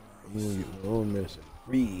 I'm gonna get my own medicine.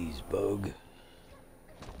 Freeze bug.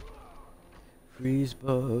 Freeze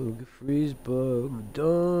bug, freeze bug.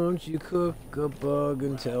 Don't you cook a bug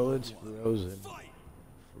until it's frozen.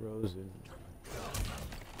 Frozen.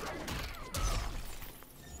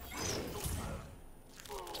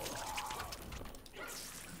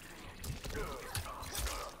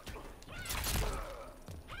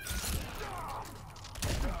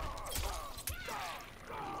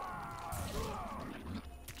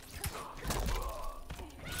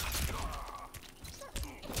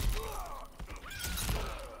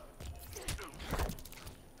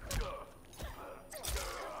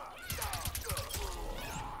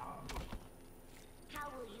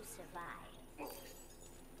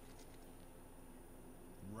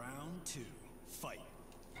 Round 2. Fight.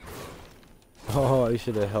 Oh, I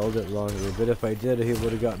should have held it longer, but if I did, he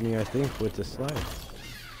would have got me, I think, with the slide.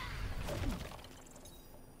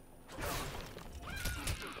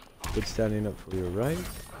 Good standing up for your right.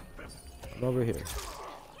 I'm over here.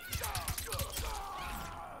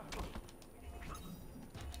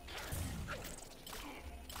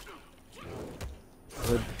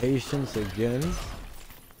 Good patience again.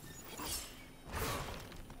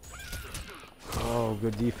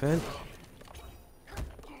 good defense.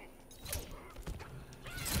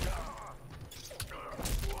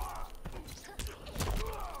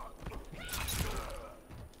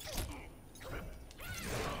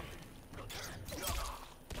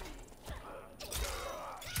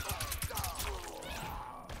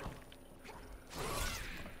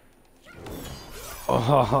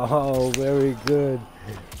 Oh, very good.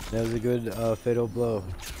 That was a good fatal blow.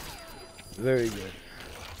 Very good.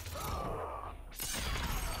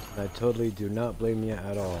 I totally do not blame you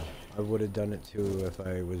at all. I would have done it too if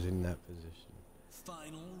I was in that position.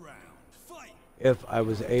 Final round. Fight. If I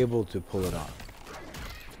was able to pull it off.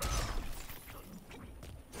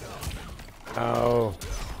 Ow.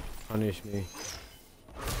 Punish me.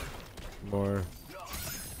 More.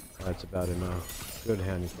 That's about enough. Good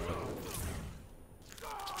handicap.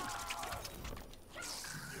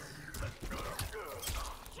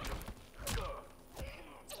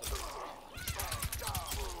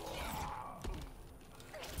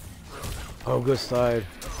 Oh, good slide.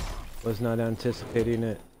 Was not anticipating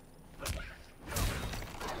it.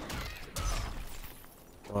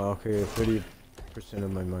 Well, okay, 30%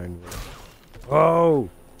 of my mind was. Oh!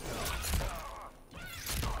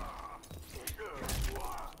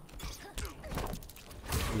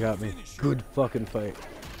 You got me. Good fucking fight.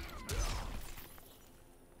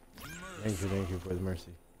 Thank you for the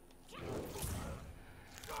mercy.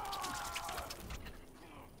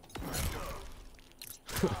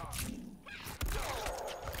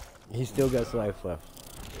 He still got life left.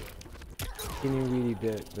 Skinny weedy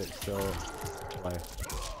bit, but still life.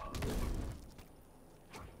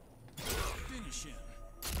 Finish him.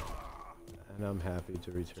 And I'm happy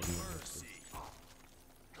to return the mercy.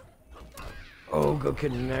 Oh, good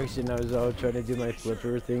connection. I was all trying to do my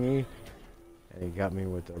flipper thingy. And he got me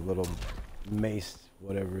with a little mace,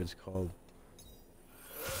 whatever it's called.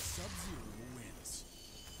 Sub-Zero wins.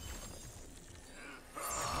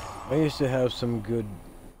 I used to have some good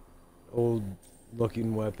old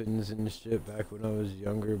looking weapons and shit back when I was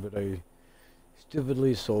younger, but I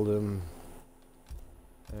stupidly sold them.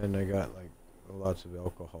 And I got like lots of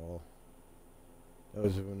alcohol. That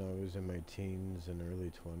was when I was in my teens and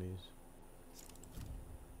early 20s.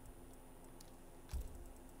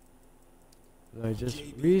 And I just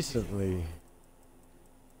recently,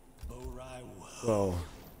 well,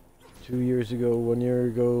 2 years ago, 1 year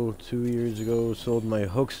ago, 2 years ago, sold my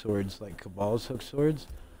hook swords, like Cabal's hook swords,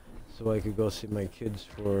 so I could go see my kids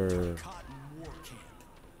for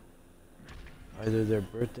either their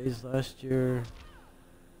birthdays last year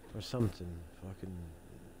or something. Fucking,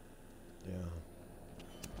 yeah.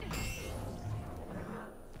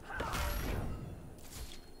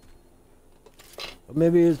 But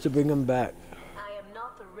maybe it's to bring them back. I am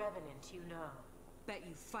not the revenant you know. Bet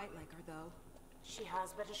you fight like her, though. She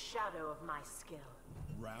has but a shadow of my skill.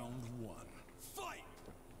 Round one. Fight.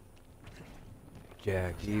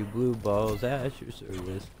 Jackie Blue Balls at your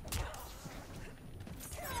service.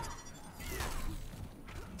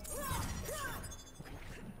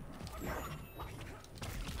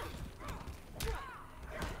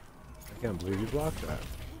 I can't believe you blocked that.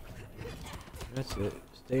 That's it.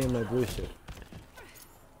 Stay in my blue shit.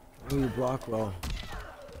 Oh, you block well.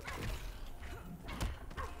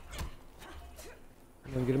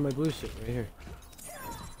 I'm gonna get in my blue shit right here.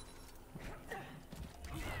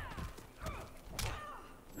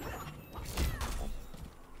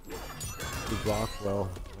 You block well,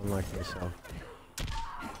 unlike myself.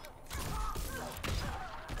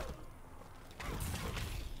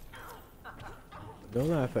 Don't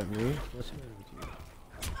laugh at me. What's the matter with you?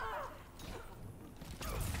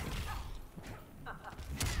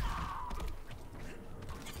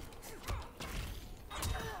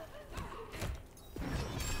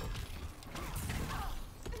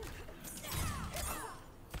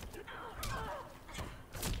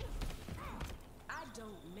 I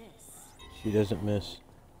don't miss. She doesn't miss.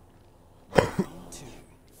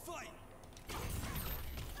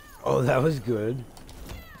 Oh, that was good.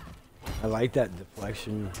 I like that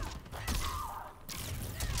deflection.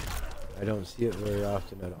 I don't see it very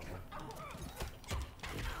often at all.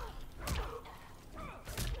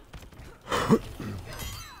 Come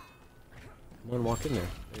on, walk in there.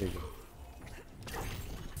 There you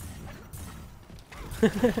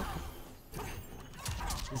go.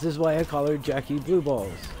 This is why I call her Jackie Blue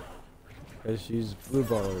Balls. Because she's blue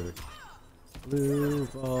baller. Blue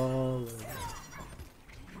baller.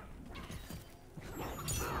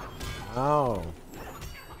 Ow.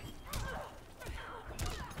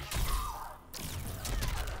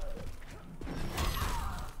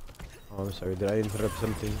 Oh, I'm sorry. Did I interrupt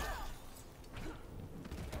something?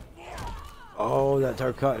 Oh, that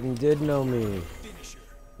Tarkatan did know me. Finisher.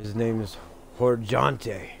 His name is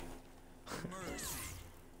Horjante.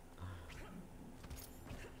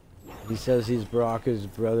 He says he's Baraka's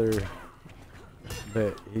brother,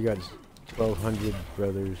 but he got 1,200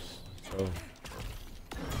 brothers, so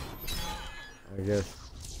I guess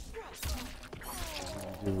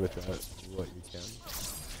you do with that what you can.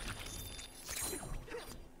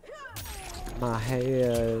 My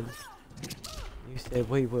head. You said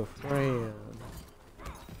we were friends.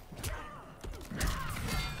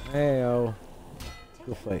 Hell.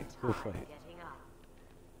 Go fight, go fight.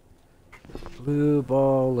 Blue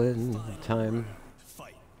ball in time.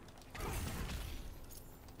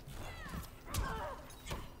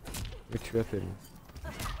 You're tripping.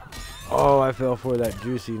 Oh, I fell for that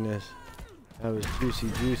juiciness. That was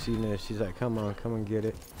juiciness. She's like, come on, get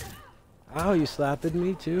it. Oh, you slapping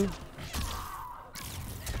me too?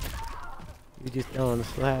 You just on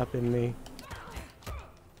slapping me.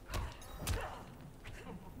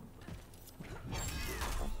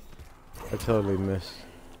 I totally missed.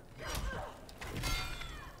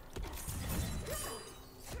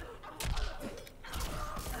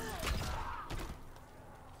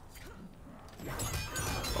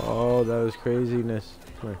 Oh, that was craziness.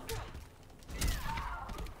 Come here.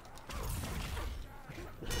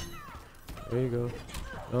 There you go.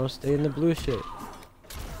 No, stay in the blue shit.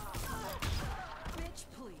 Bitch,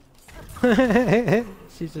 please.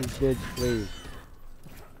 She said, bitch, please.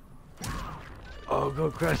 Oh,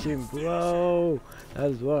 go crush him, bro.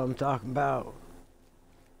 That's what I'm talking about.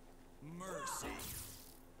 Mercy.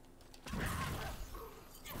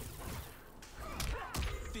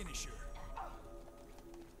 Finisher.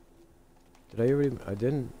 Did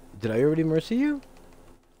I already mercy you?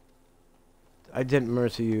 I didn't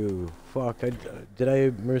mercy you. Fuck, did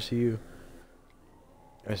I mercy you?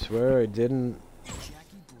 I swear I didn't.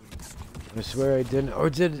 I swear I didn't. Or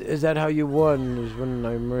is that how you won? Is when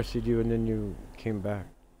I mercied you and then you came back?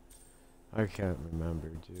 I can't remember,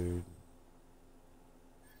 dude.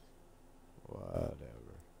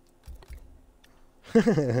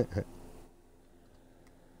 Whatever.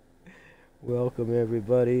 Welcome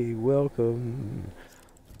everybody, welcome.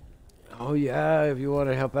 Oh yeah, if you want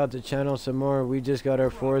to help out the channel some more, we just got our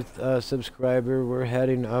 4th subscriber. We're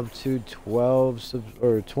heading up to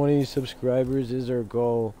 20 subscribers is our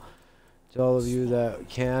goal. To all of you that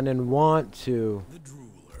can and want to,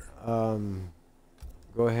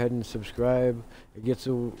 go ahead and subscribe. It gets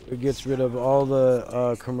rid of all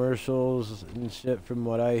the commercials and shit from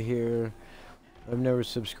what I hear. I've never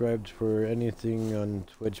subscribed for anything on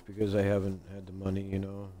Twitch because I haven't had the money, you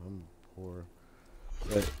know. I'm poor.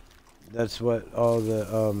 But that's what all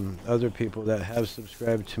the other people that have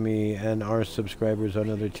subscribed to me and are subscribers on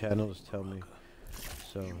other channels tell me.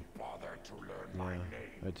 So, yeah,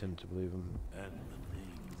 I tend to believe them.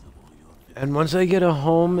 And once I get a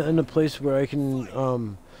home and a place where I can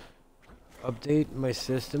update my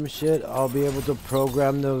system shit, I'll be able to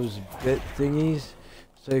program those bit thingies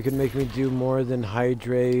so you can make me do more than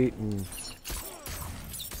hydrate and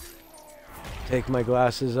take my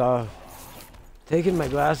glasses off. Taking my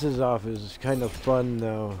glasses off is kind of fun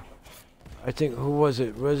though. I think, who was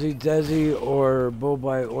it? Was he Desi or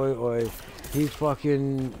Bobai Oi Oi? He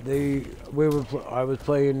fucking, I was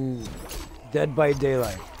playing Dead by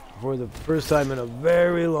Daylight for the first time in a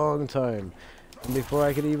very long time. And before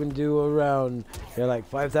I could even do a round, they're like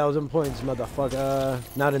 5,000 points, motherfucker.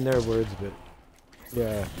 Not in their words, but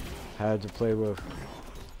yeah. I had to play with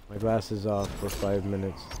my glasses off for 5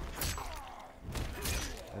 minutes.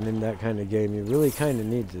 And in that kind of game, you really kind of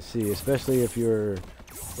need to see, especially if you're,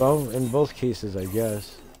 well, in both cases, I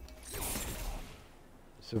guess.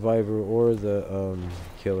 Survivor or the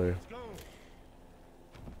killer.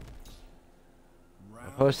 I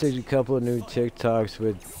posted a couple of new TikToks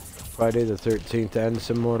with Friday the 13th and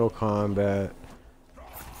some Mortal Kombat.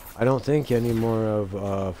 I don't think any more of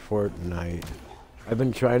Fortnite. I've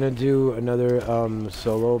been trying to do another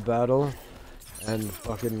solo battle and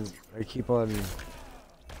fucking I keep on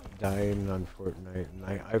dying on Fortnite and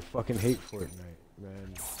I fucking hate Fortnite,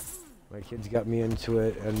 man. My kids got me into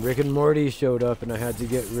it, and Rick and Morty showed up, and I had to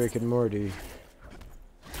get Rick and Morty.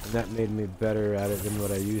 And that made me better at it than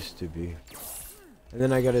what I used to be. And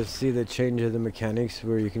then I gotta see the change of the mechanics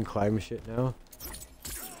where you can climb shit now.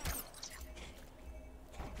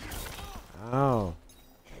 Ow.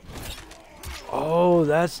 Oh,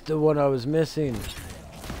 that's the one I was missing.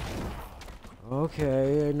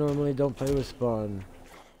 Okay, I normally don't play with Spawn.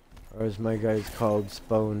 Or as my guy's called,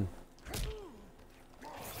 Spawn.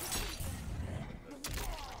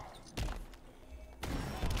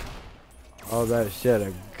 All that shit,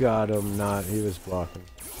 I got him not. He was blocking.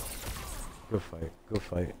 Go fight, go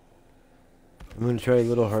fight. I'm gonna try a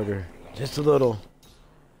little harder. Just a little.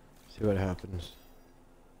 See what happens.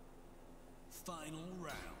 Final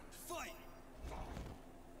round. Fight!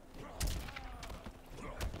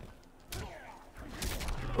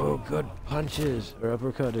 Oh, good punches or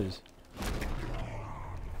uppercutters.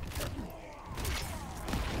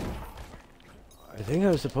 I think I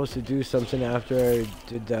was supposed to do something after I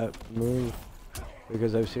did that move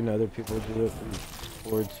because I've seen other people do it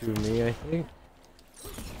before to me, I think.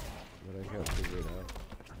 But I can't figure it out.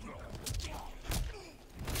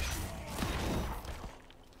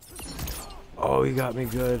 Oh, he got me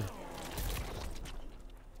good.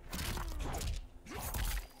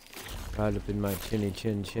 Right up in my chinny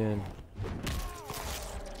chin chin.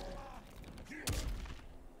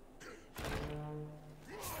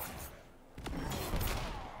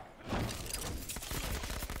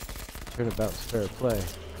 Turnabout's fair play.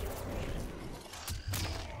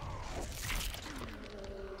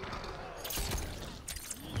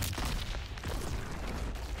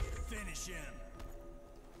 Finish him.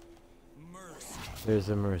 Mercy. There's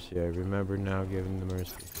the mercy. I remember now giving the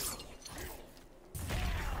mercy.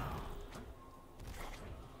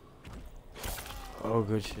 Oh,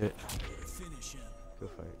 good shit. Finish him. Go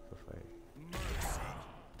fight, go fight. Mercy.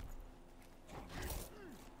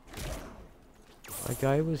 My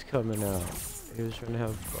guy was coming out. He was trying to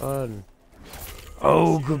have fun.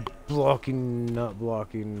 Oh, good blocking, not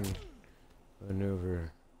blocking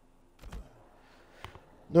maneuver.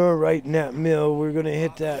 Alright, Nat Mill, we're gonna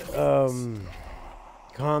hit that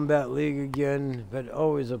Kombat League again, but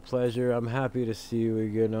always a pleasure. I'm happy to see you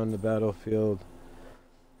again on the battlefield.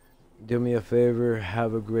 Do me a favor,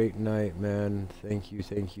 have a great night, man. Thank you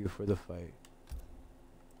for the fight.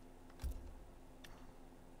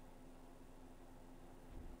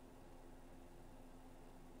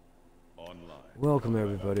 Online. Welcome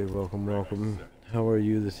everybody, welcome. How are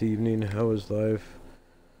you this evening? How is life?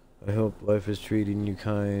 I hope life is treating you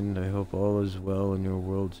kind. I hope all is well in your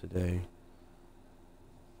world today.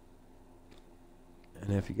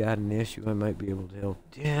 And if you got an issue, I might be able to help.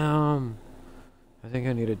 Damn! I think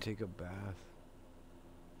I need to take a bath.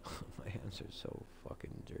 My hands are so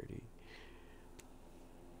fucking dirty.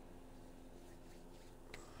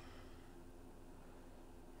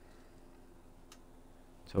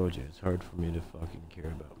 Told you, it's hard for me to fucking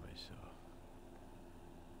care about myself.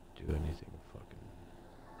 Do anything fucking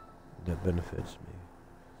that benefits me.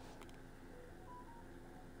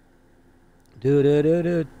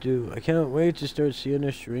 I can't wait to start seeing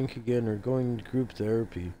a shrink again or going to group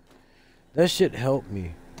therapy. That shit helped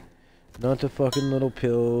me. Not the fucking little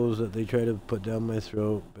pills that they try to put down my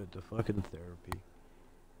throat, but the fucking therapy.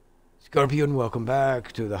 Scorpion, welcome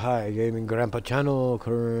back to the High Gaming Grandpa channel,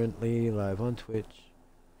 currently live on Twitch.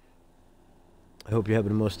 I hope you're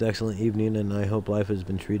having the most excellent evening, and I hope life has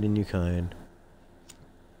been treating you kind.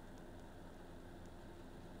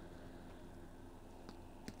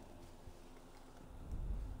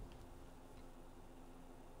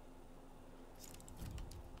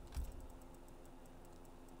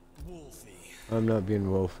 Wolfie. I'm not being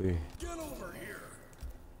wolfy. Get over here.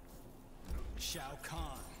 Shao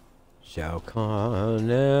Kahn. Shao Kahn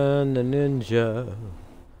and the ninja.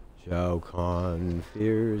 Shao Kahn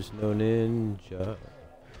fears no ninja.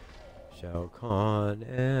 Shao Kahn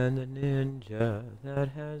and the ninja that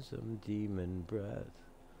has some demon breath.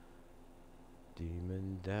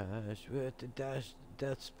 Demon dash with the dash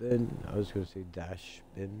death spin. I was gonna say dash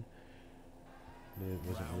spin. It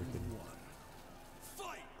wasn't working.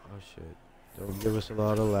 Fight. Oh shit. Don't give us a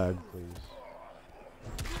lot of lag, please.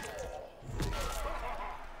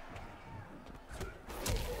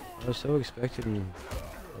 I was so expecting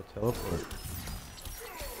a teleport.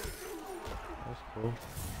 That's cool.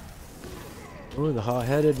 Oh, the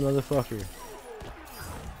hot-headed motherfucker.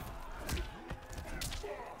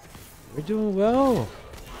 We're doing well.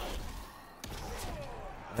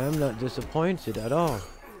 I am not disappointed at all.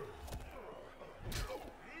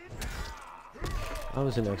 That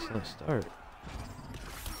was an excellent start.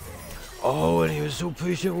 Oh, and he was so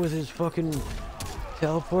patient with his fucking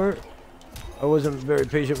teleport. I wasn't very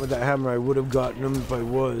patient with that hammer. I would have gotten him if I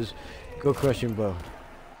was. Go crushing bow.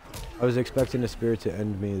 I was expecting a spirit to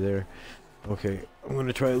end me there. Okay, I'm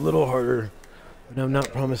gonna try a little harder, but I'm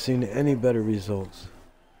not promising any better results.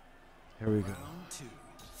 Here we go. Round 2.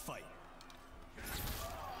 Fight.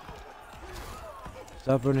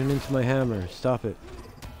 Stop running into my hammer. Stop it.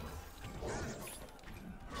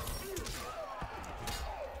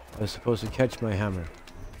 I was supposed to catch my hammer.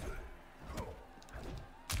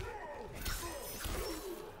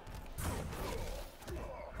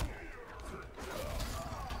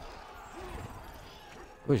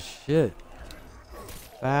 Oh shit.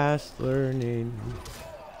 Fast learning.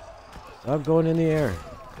 Stop going in the air.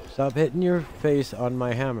 Stop hitting your face on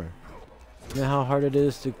my hammer. You know how hard it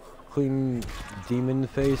is to clean demon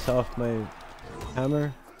face off my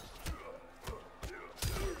hammer?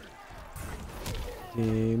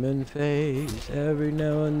 Demon face. Every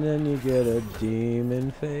now and then you get a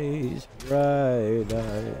demon face. Bright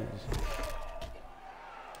eyes.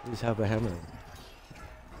 Please have a hammer.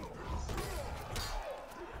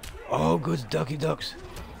 Oh, good ducky ducks.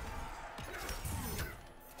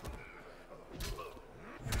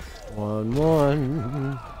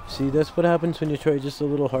 1-1. See, that's what happens when you try just a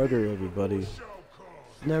little harder, everybody.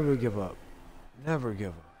 Never give up. Never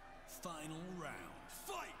give up. Final round.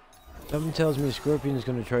 Fight! Something tells me Scorpion's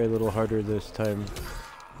gonna try a little harder this time.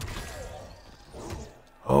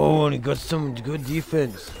 Oh, and he got some good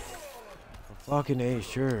defense. Fucking A,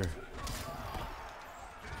 sure.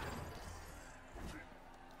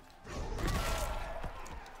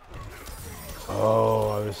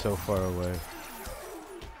 Oh, I was so far away.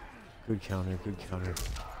 Good counter, good counter.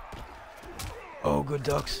 Oh, good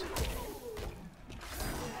ducks.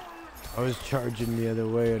 I was charging the other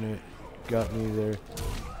way and it got me there.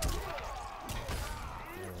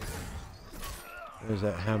 There's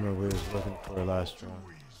that hammer we was looking for last round.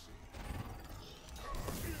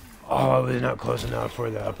 Oh, I was not close enough for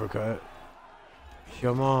the uppercut.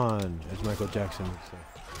 Come on, as Michael Jackson would say.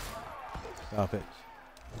 Stop it.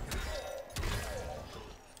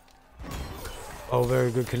 Oh,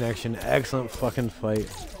 very good connection. Excellent fucking fight.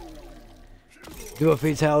 Do a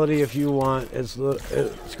fatality if you want. It's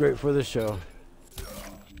great for the show.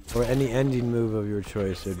 Or any ending move of your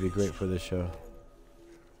choice. It'd be great for the show.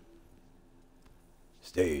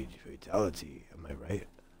 Stage fatality. Am I right?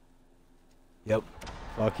 Yep.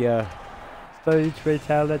 Fuck yeah. Stage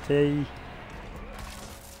fatality.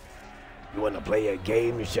 You wanna play a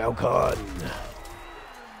game, Shao Kahn?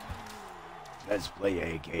 Let's play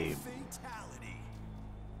a game. Fatality.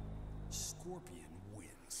 Scorpion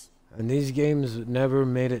wins. And these games never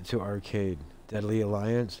made it to arcade. Deadly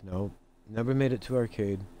Alliance, no. Never made it to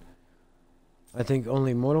arcade. I think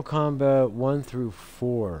only Mortal Kombat 1 through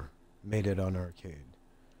 4 made it on arcade.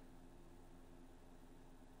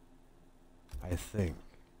 I think.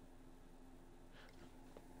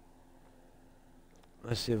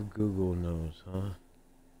 Let's see if Google knows, huh?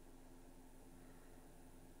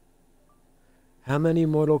 How many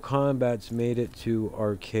Mortal Kombats made it to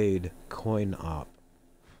arcade coin op?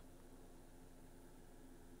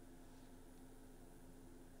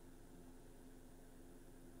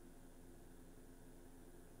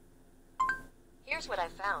 Here's what I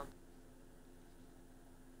found.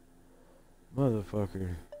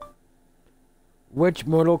 Motherfucker. Which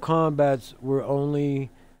Mortal Kombats were only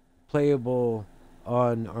playable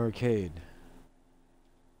on arcade?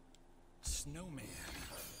 Snowman.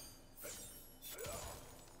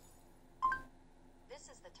 This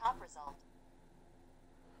is the top result.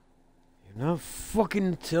 You're not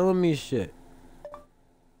fucking telling me shit.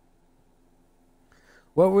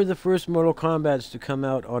 What were the first Mortal Kombats to come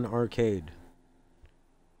out on arcade?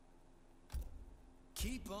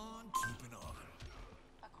 Keep on keeping on.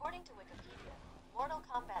 According to Wikipedia, Mortal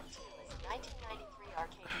Kombat 2 is a 1993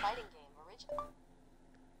 arcade fighting game original.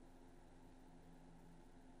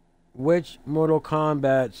 Which Mortal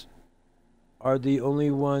Kombats are the only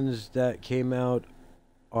ones that came out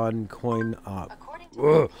on coin op? According to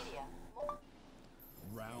Wikipedia,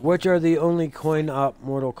 Which are the only coin op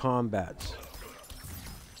Mortal Kombats?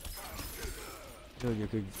 Dude, you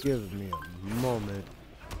could give me a moment.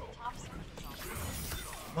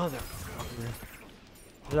 Motherfucker.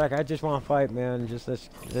 He's like, I just want to fight, man. Just let's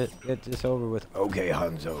get this over with. Okay,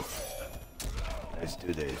 Hanzo. Let's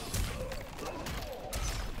do this.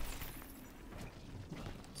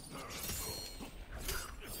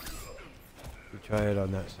 You try it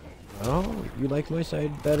on that side. Oh, you like my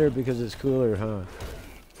side better because it's cooler, huh?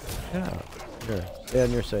 Yeah. Here, stay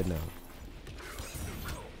on your side now.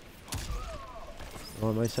 You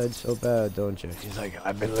want my side so bad, don't you? He's like,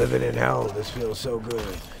 I've been living in hell. This feels so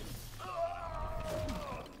good.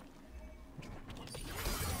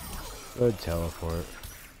 Good teleport.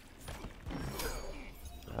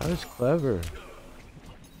 That was clever.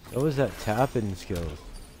 So was that tapping skills.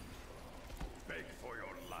 Beg for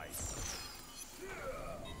your life.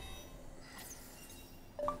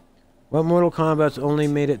 What Mortal Kombat's only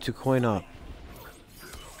made it to coin op?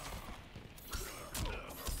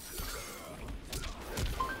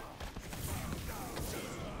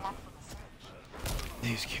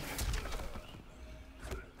 These keep.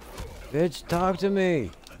 Bitch, talk to me.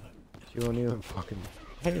 She won't even fucking.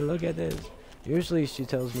 Hey, look at this. Usually she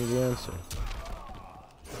tells me the answer.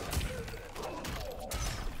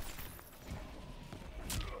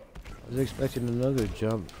 was expecting another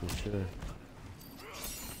jump for sure.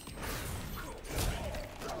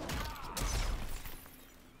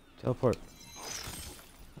 Teleport.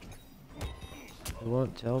 I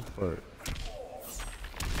want teleport.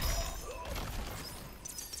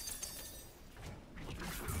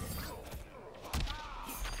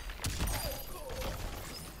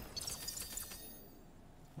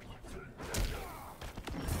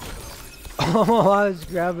 Oh, I was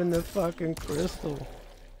grabbing the fucking crystal.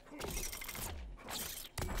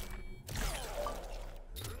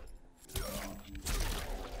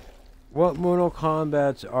 What Mortal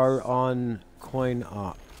Kombats are on Coin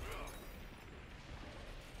Op?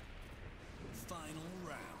 Final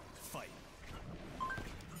round. Fight.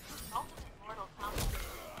 Ultimate Mortal Kombat,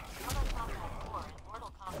 Mortal Kombat 4, and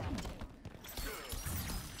Mortal Kombat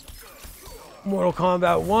 2. Mortal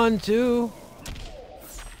Kombat 1, 2.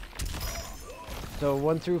 So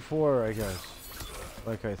 1 through 4, I guess.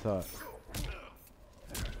 Like I thought.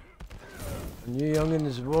 And you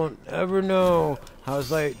youngins won't ever know how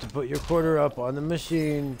it's like to put your quarter up on the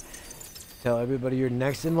machine. Tell everybody you're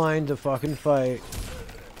next in line to fucking fight.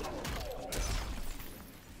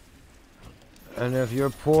 And if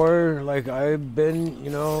you're poor, like I've been,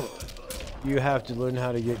 you know, you have to learn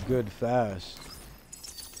how to get good fast.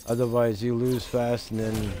 Otherwise you lose fast and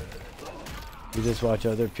then you just watch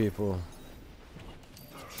other people.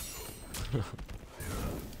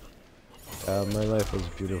 My life was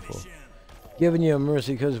beautiful. Giving you a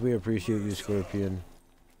mercy because we appreciate you, Scorpion.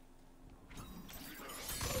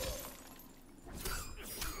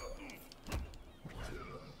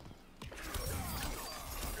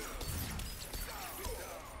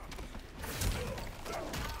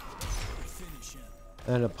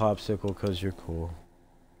 And a popsicle because you're cool.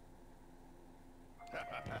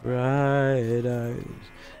 Bright eyes.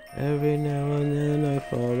 Every now and then I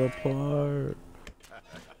fall apart.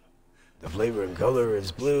 The flavor and color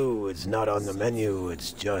is blue. It's not on the menu.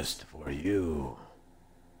 It's just for you.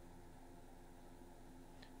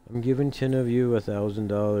 I'm giving 10 of you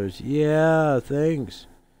 $1,000. Yeah, thanks.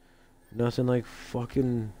 Nothing like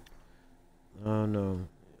fucking... I don't know.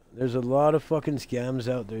 There's a lot of fucking scams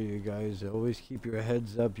out there, you guys. Always keep your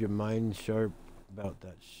heads up, your mind sharp about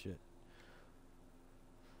that shit.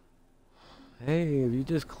 Hey, if you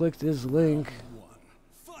just click this link,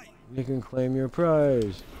 you can claim your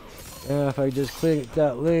prize. Yeah, if I just click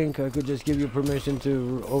that link, I could just give you permission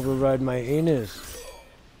to override my anus.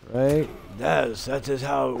 Right? That's just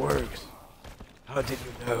how it works. How did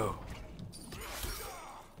you know?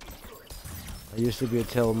 I used to be a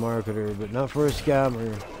telemarketer, but not for a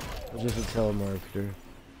scammer. I was just a telemarketer.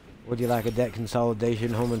 Would you like a debt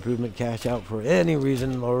consolidation, home improvement, cash out for any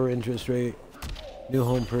reason, lower interest rate, new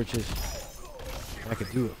home purchase? I could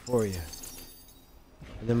do it for you.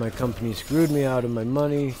 And then my company screwed me out of my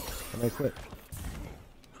money, and I quit.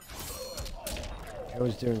 It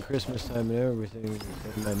was during Christmas time and everything. It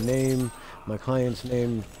said my name, my client's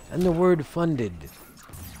name, and the word funded.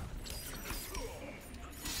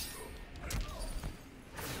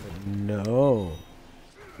 But no.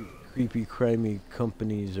 Creepy, crimey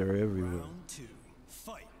companies are everywhere. Round 2.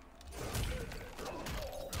 Fight.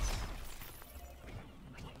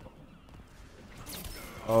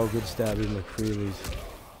 Oh, good stabbing McFreely's.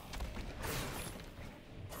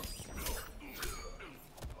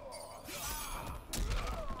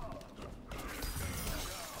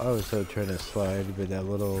 I was so trying to slide, but that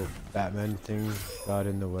little Batman thing got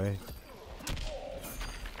in the way.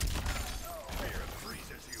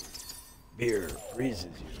 Beer freezes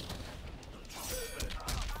you.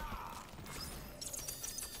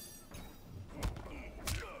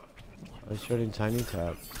 I was shooting Tiny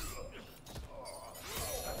Tap.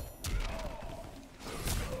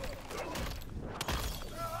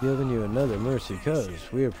 Giving you another mercy,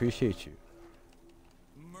 cuz we appreciate you.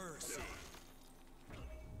 Mercy.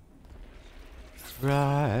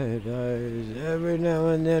 Bright eyes, every now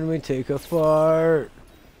and then we take a fart.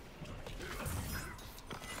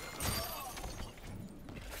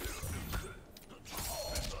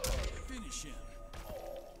 Finish him.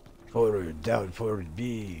 Forward, down, forward,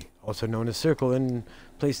 B, also known as circle in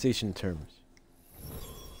PlayStation terms.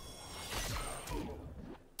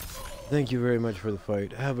 Thank you very much for the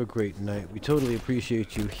fight. Have a great night. We totally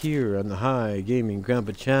appreciate you here on the High Gaming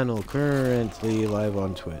Grandpa channel, currently live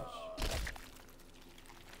on Twitch.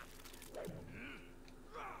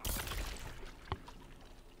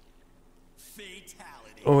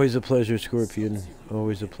 Fatality. Always a pleasure, Scorpion.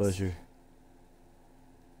 Always a pleasure.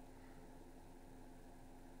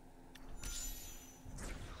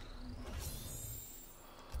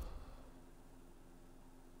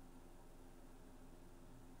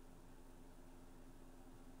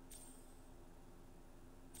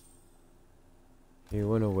 He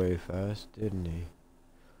went away fast, didn't he?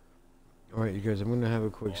 Alright, you guys, I'm gonna have a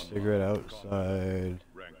quick cigarette outside.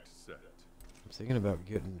 Ranked set. I'm thinking about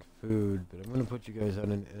getting food, but I'm gonna put you guys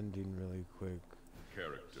on an ending really quick.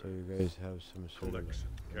 Character. So you guys have some sort of Collection.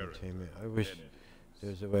 entertainment. I wish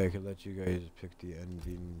there's a way I could let you guys pick the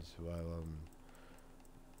endings while I'm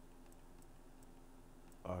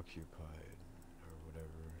occupied or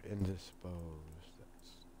whatever. Indisposed,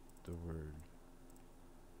 that's the word.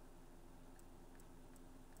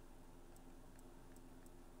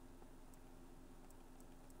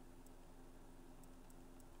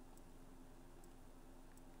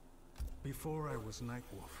 Before I was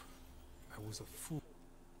Nightwolf, I was a fool.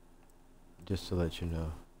 Just to let you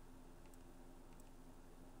know.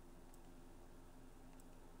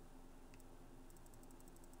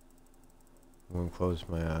 I'm gonna close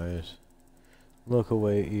my eyes. Look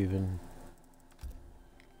away even.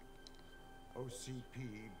 OCP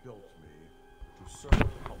built me to serve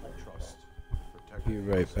public trust, protect Be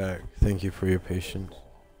right back. Thank you for your patience.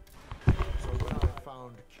 So when I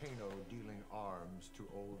found Kano dealing arms to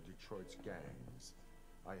old Detroit's gangs,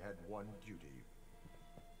 I had one duty: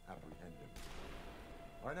 apprehend him.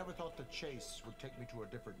 I never thought the chase would take me to a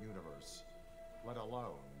different universe, let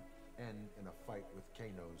alone end in a fight with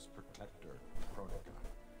Kano's protector, Kronika.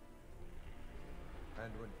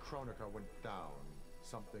 And when Kronika went down,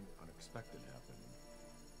 something unexpected happened.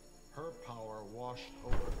 Her power washed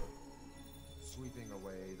over me, sweeping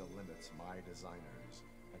away the limits my designers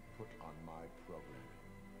had put on my programming.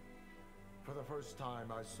 For the first time,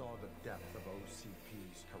 I saw the depth of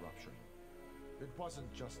OCP's corruption. It wasn't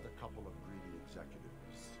just a couple of greedy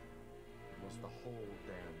executives. It was the whole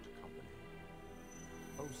damned company.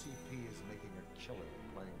 OCP is making a killing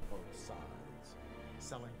playing both sides,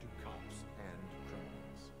 selling to cops and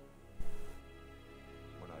criminals.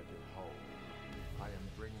 When I get home, I am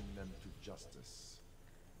bringing them to justice.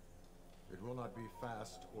 It will not be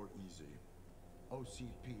fast or easy.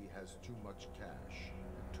 OCP has too much cash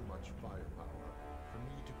and too much firepower for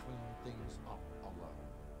me to clean things up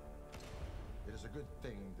alone. It is a good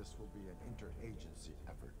thing this will be an interagency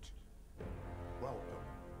effort. Welcome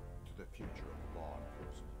to the future of law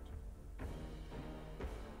enforcement.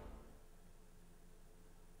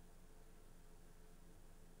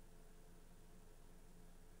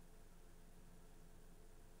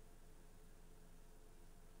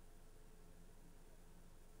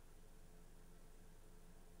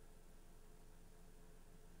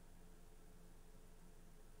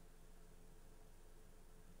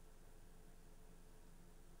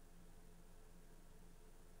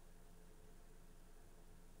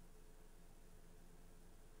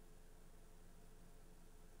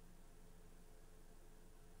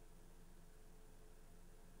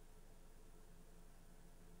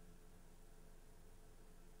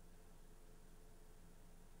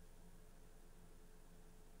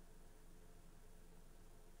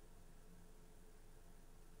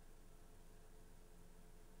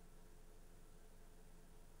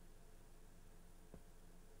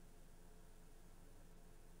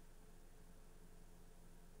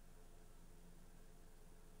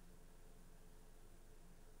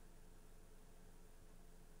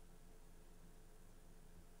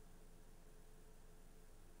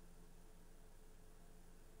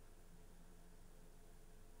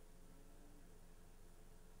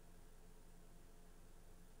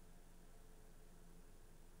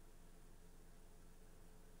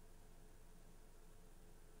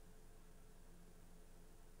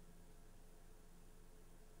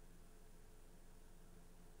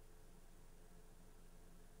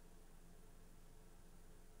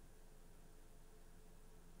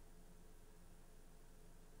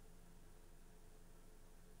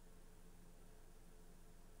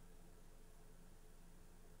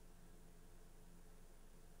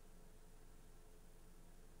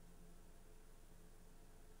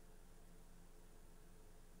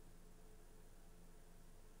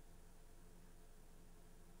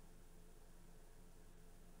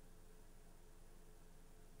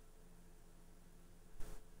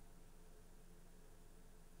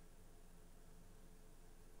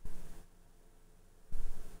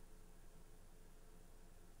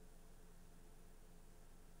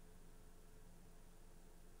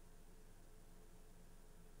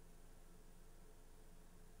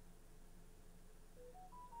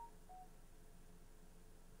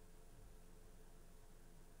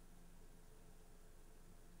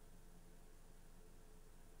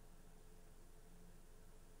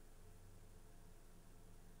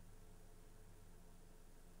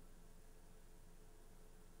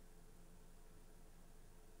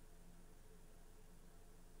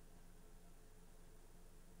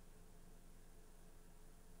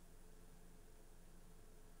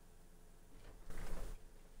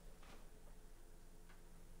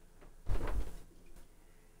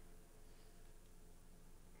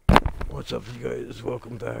 What's up, you guys?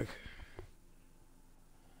 Welcome back.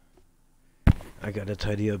 I gotta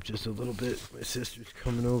tidy up just a little bit. My sister's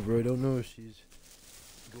coming over. I don't know if she's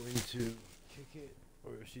going to kick it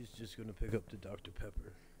or if she's just gonna pick up the Dr.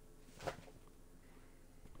 Pepper.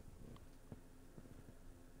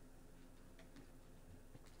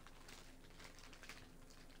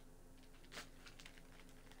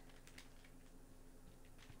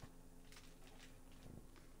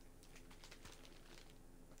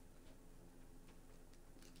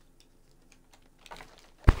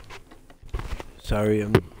 Sorry,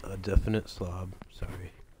 I'm a definite slob.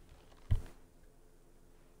 Sorry.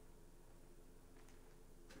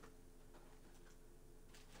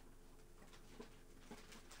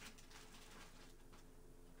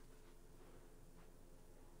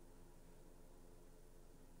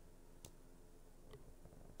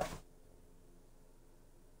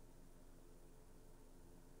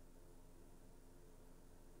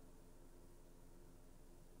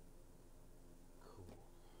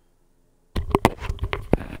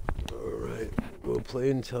 Alright, we'll play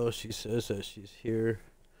until she says that she's here,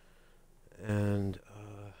 and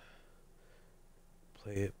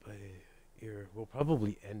play it by ear. We'll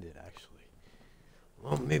probably end it, actually.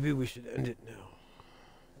 Well, maybe we should end it now,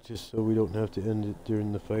 just so we don't have to end it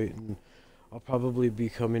during the fight, and I'll probably be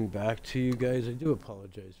coming back to you guys. I do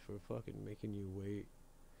apologize for fucking making you wait.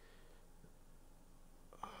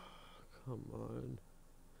 Come on.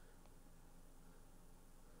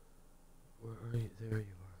 Where are you? There you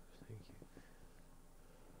are. Thank you.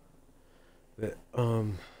 But,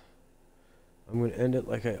 I'm going to end it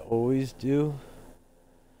like I always do,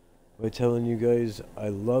 by telling you guys I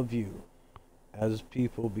love you as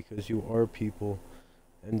people, because you are people,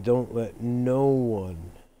 and don't let no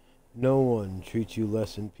one treat you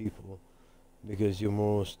less than people, because you're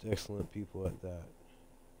most excellent people at that.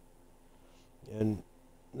 And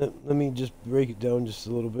let me just break it down just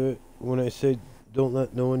a little bit. When I say don't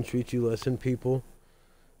let no one treat you less than people,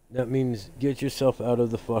 that means get yourself out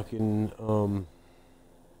of the fucking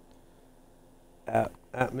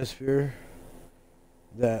atmosphere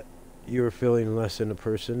that you're feeling less than a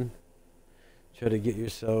person. Try to get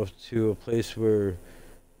yourself to a place where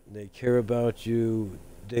they care about you.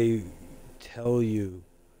 They tell you,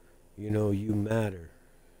 you know, you matter.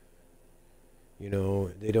 You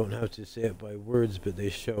know, they don't have to say it by words, but they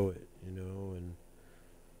show it, you know, and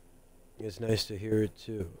it's nice to hear it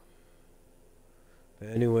too. But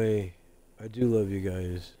anyway, I do love you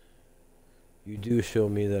guys. You do show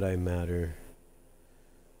me that I matter.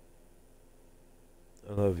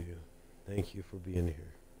 I love you. Thank you for being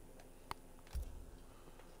here.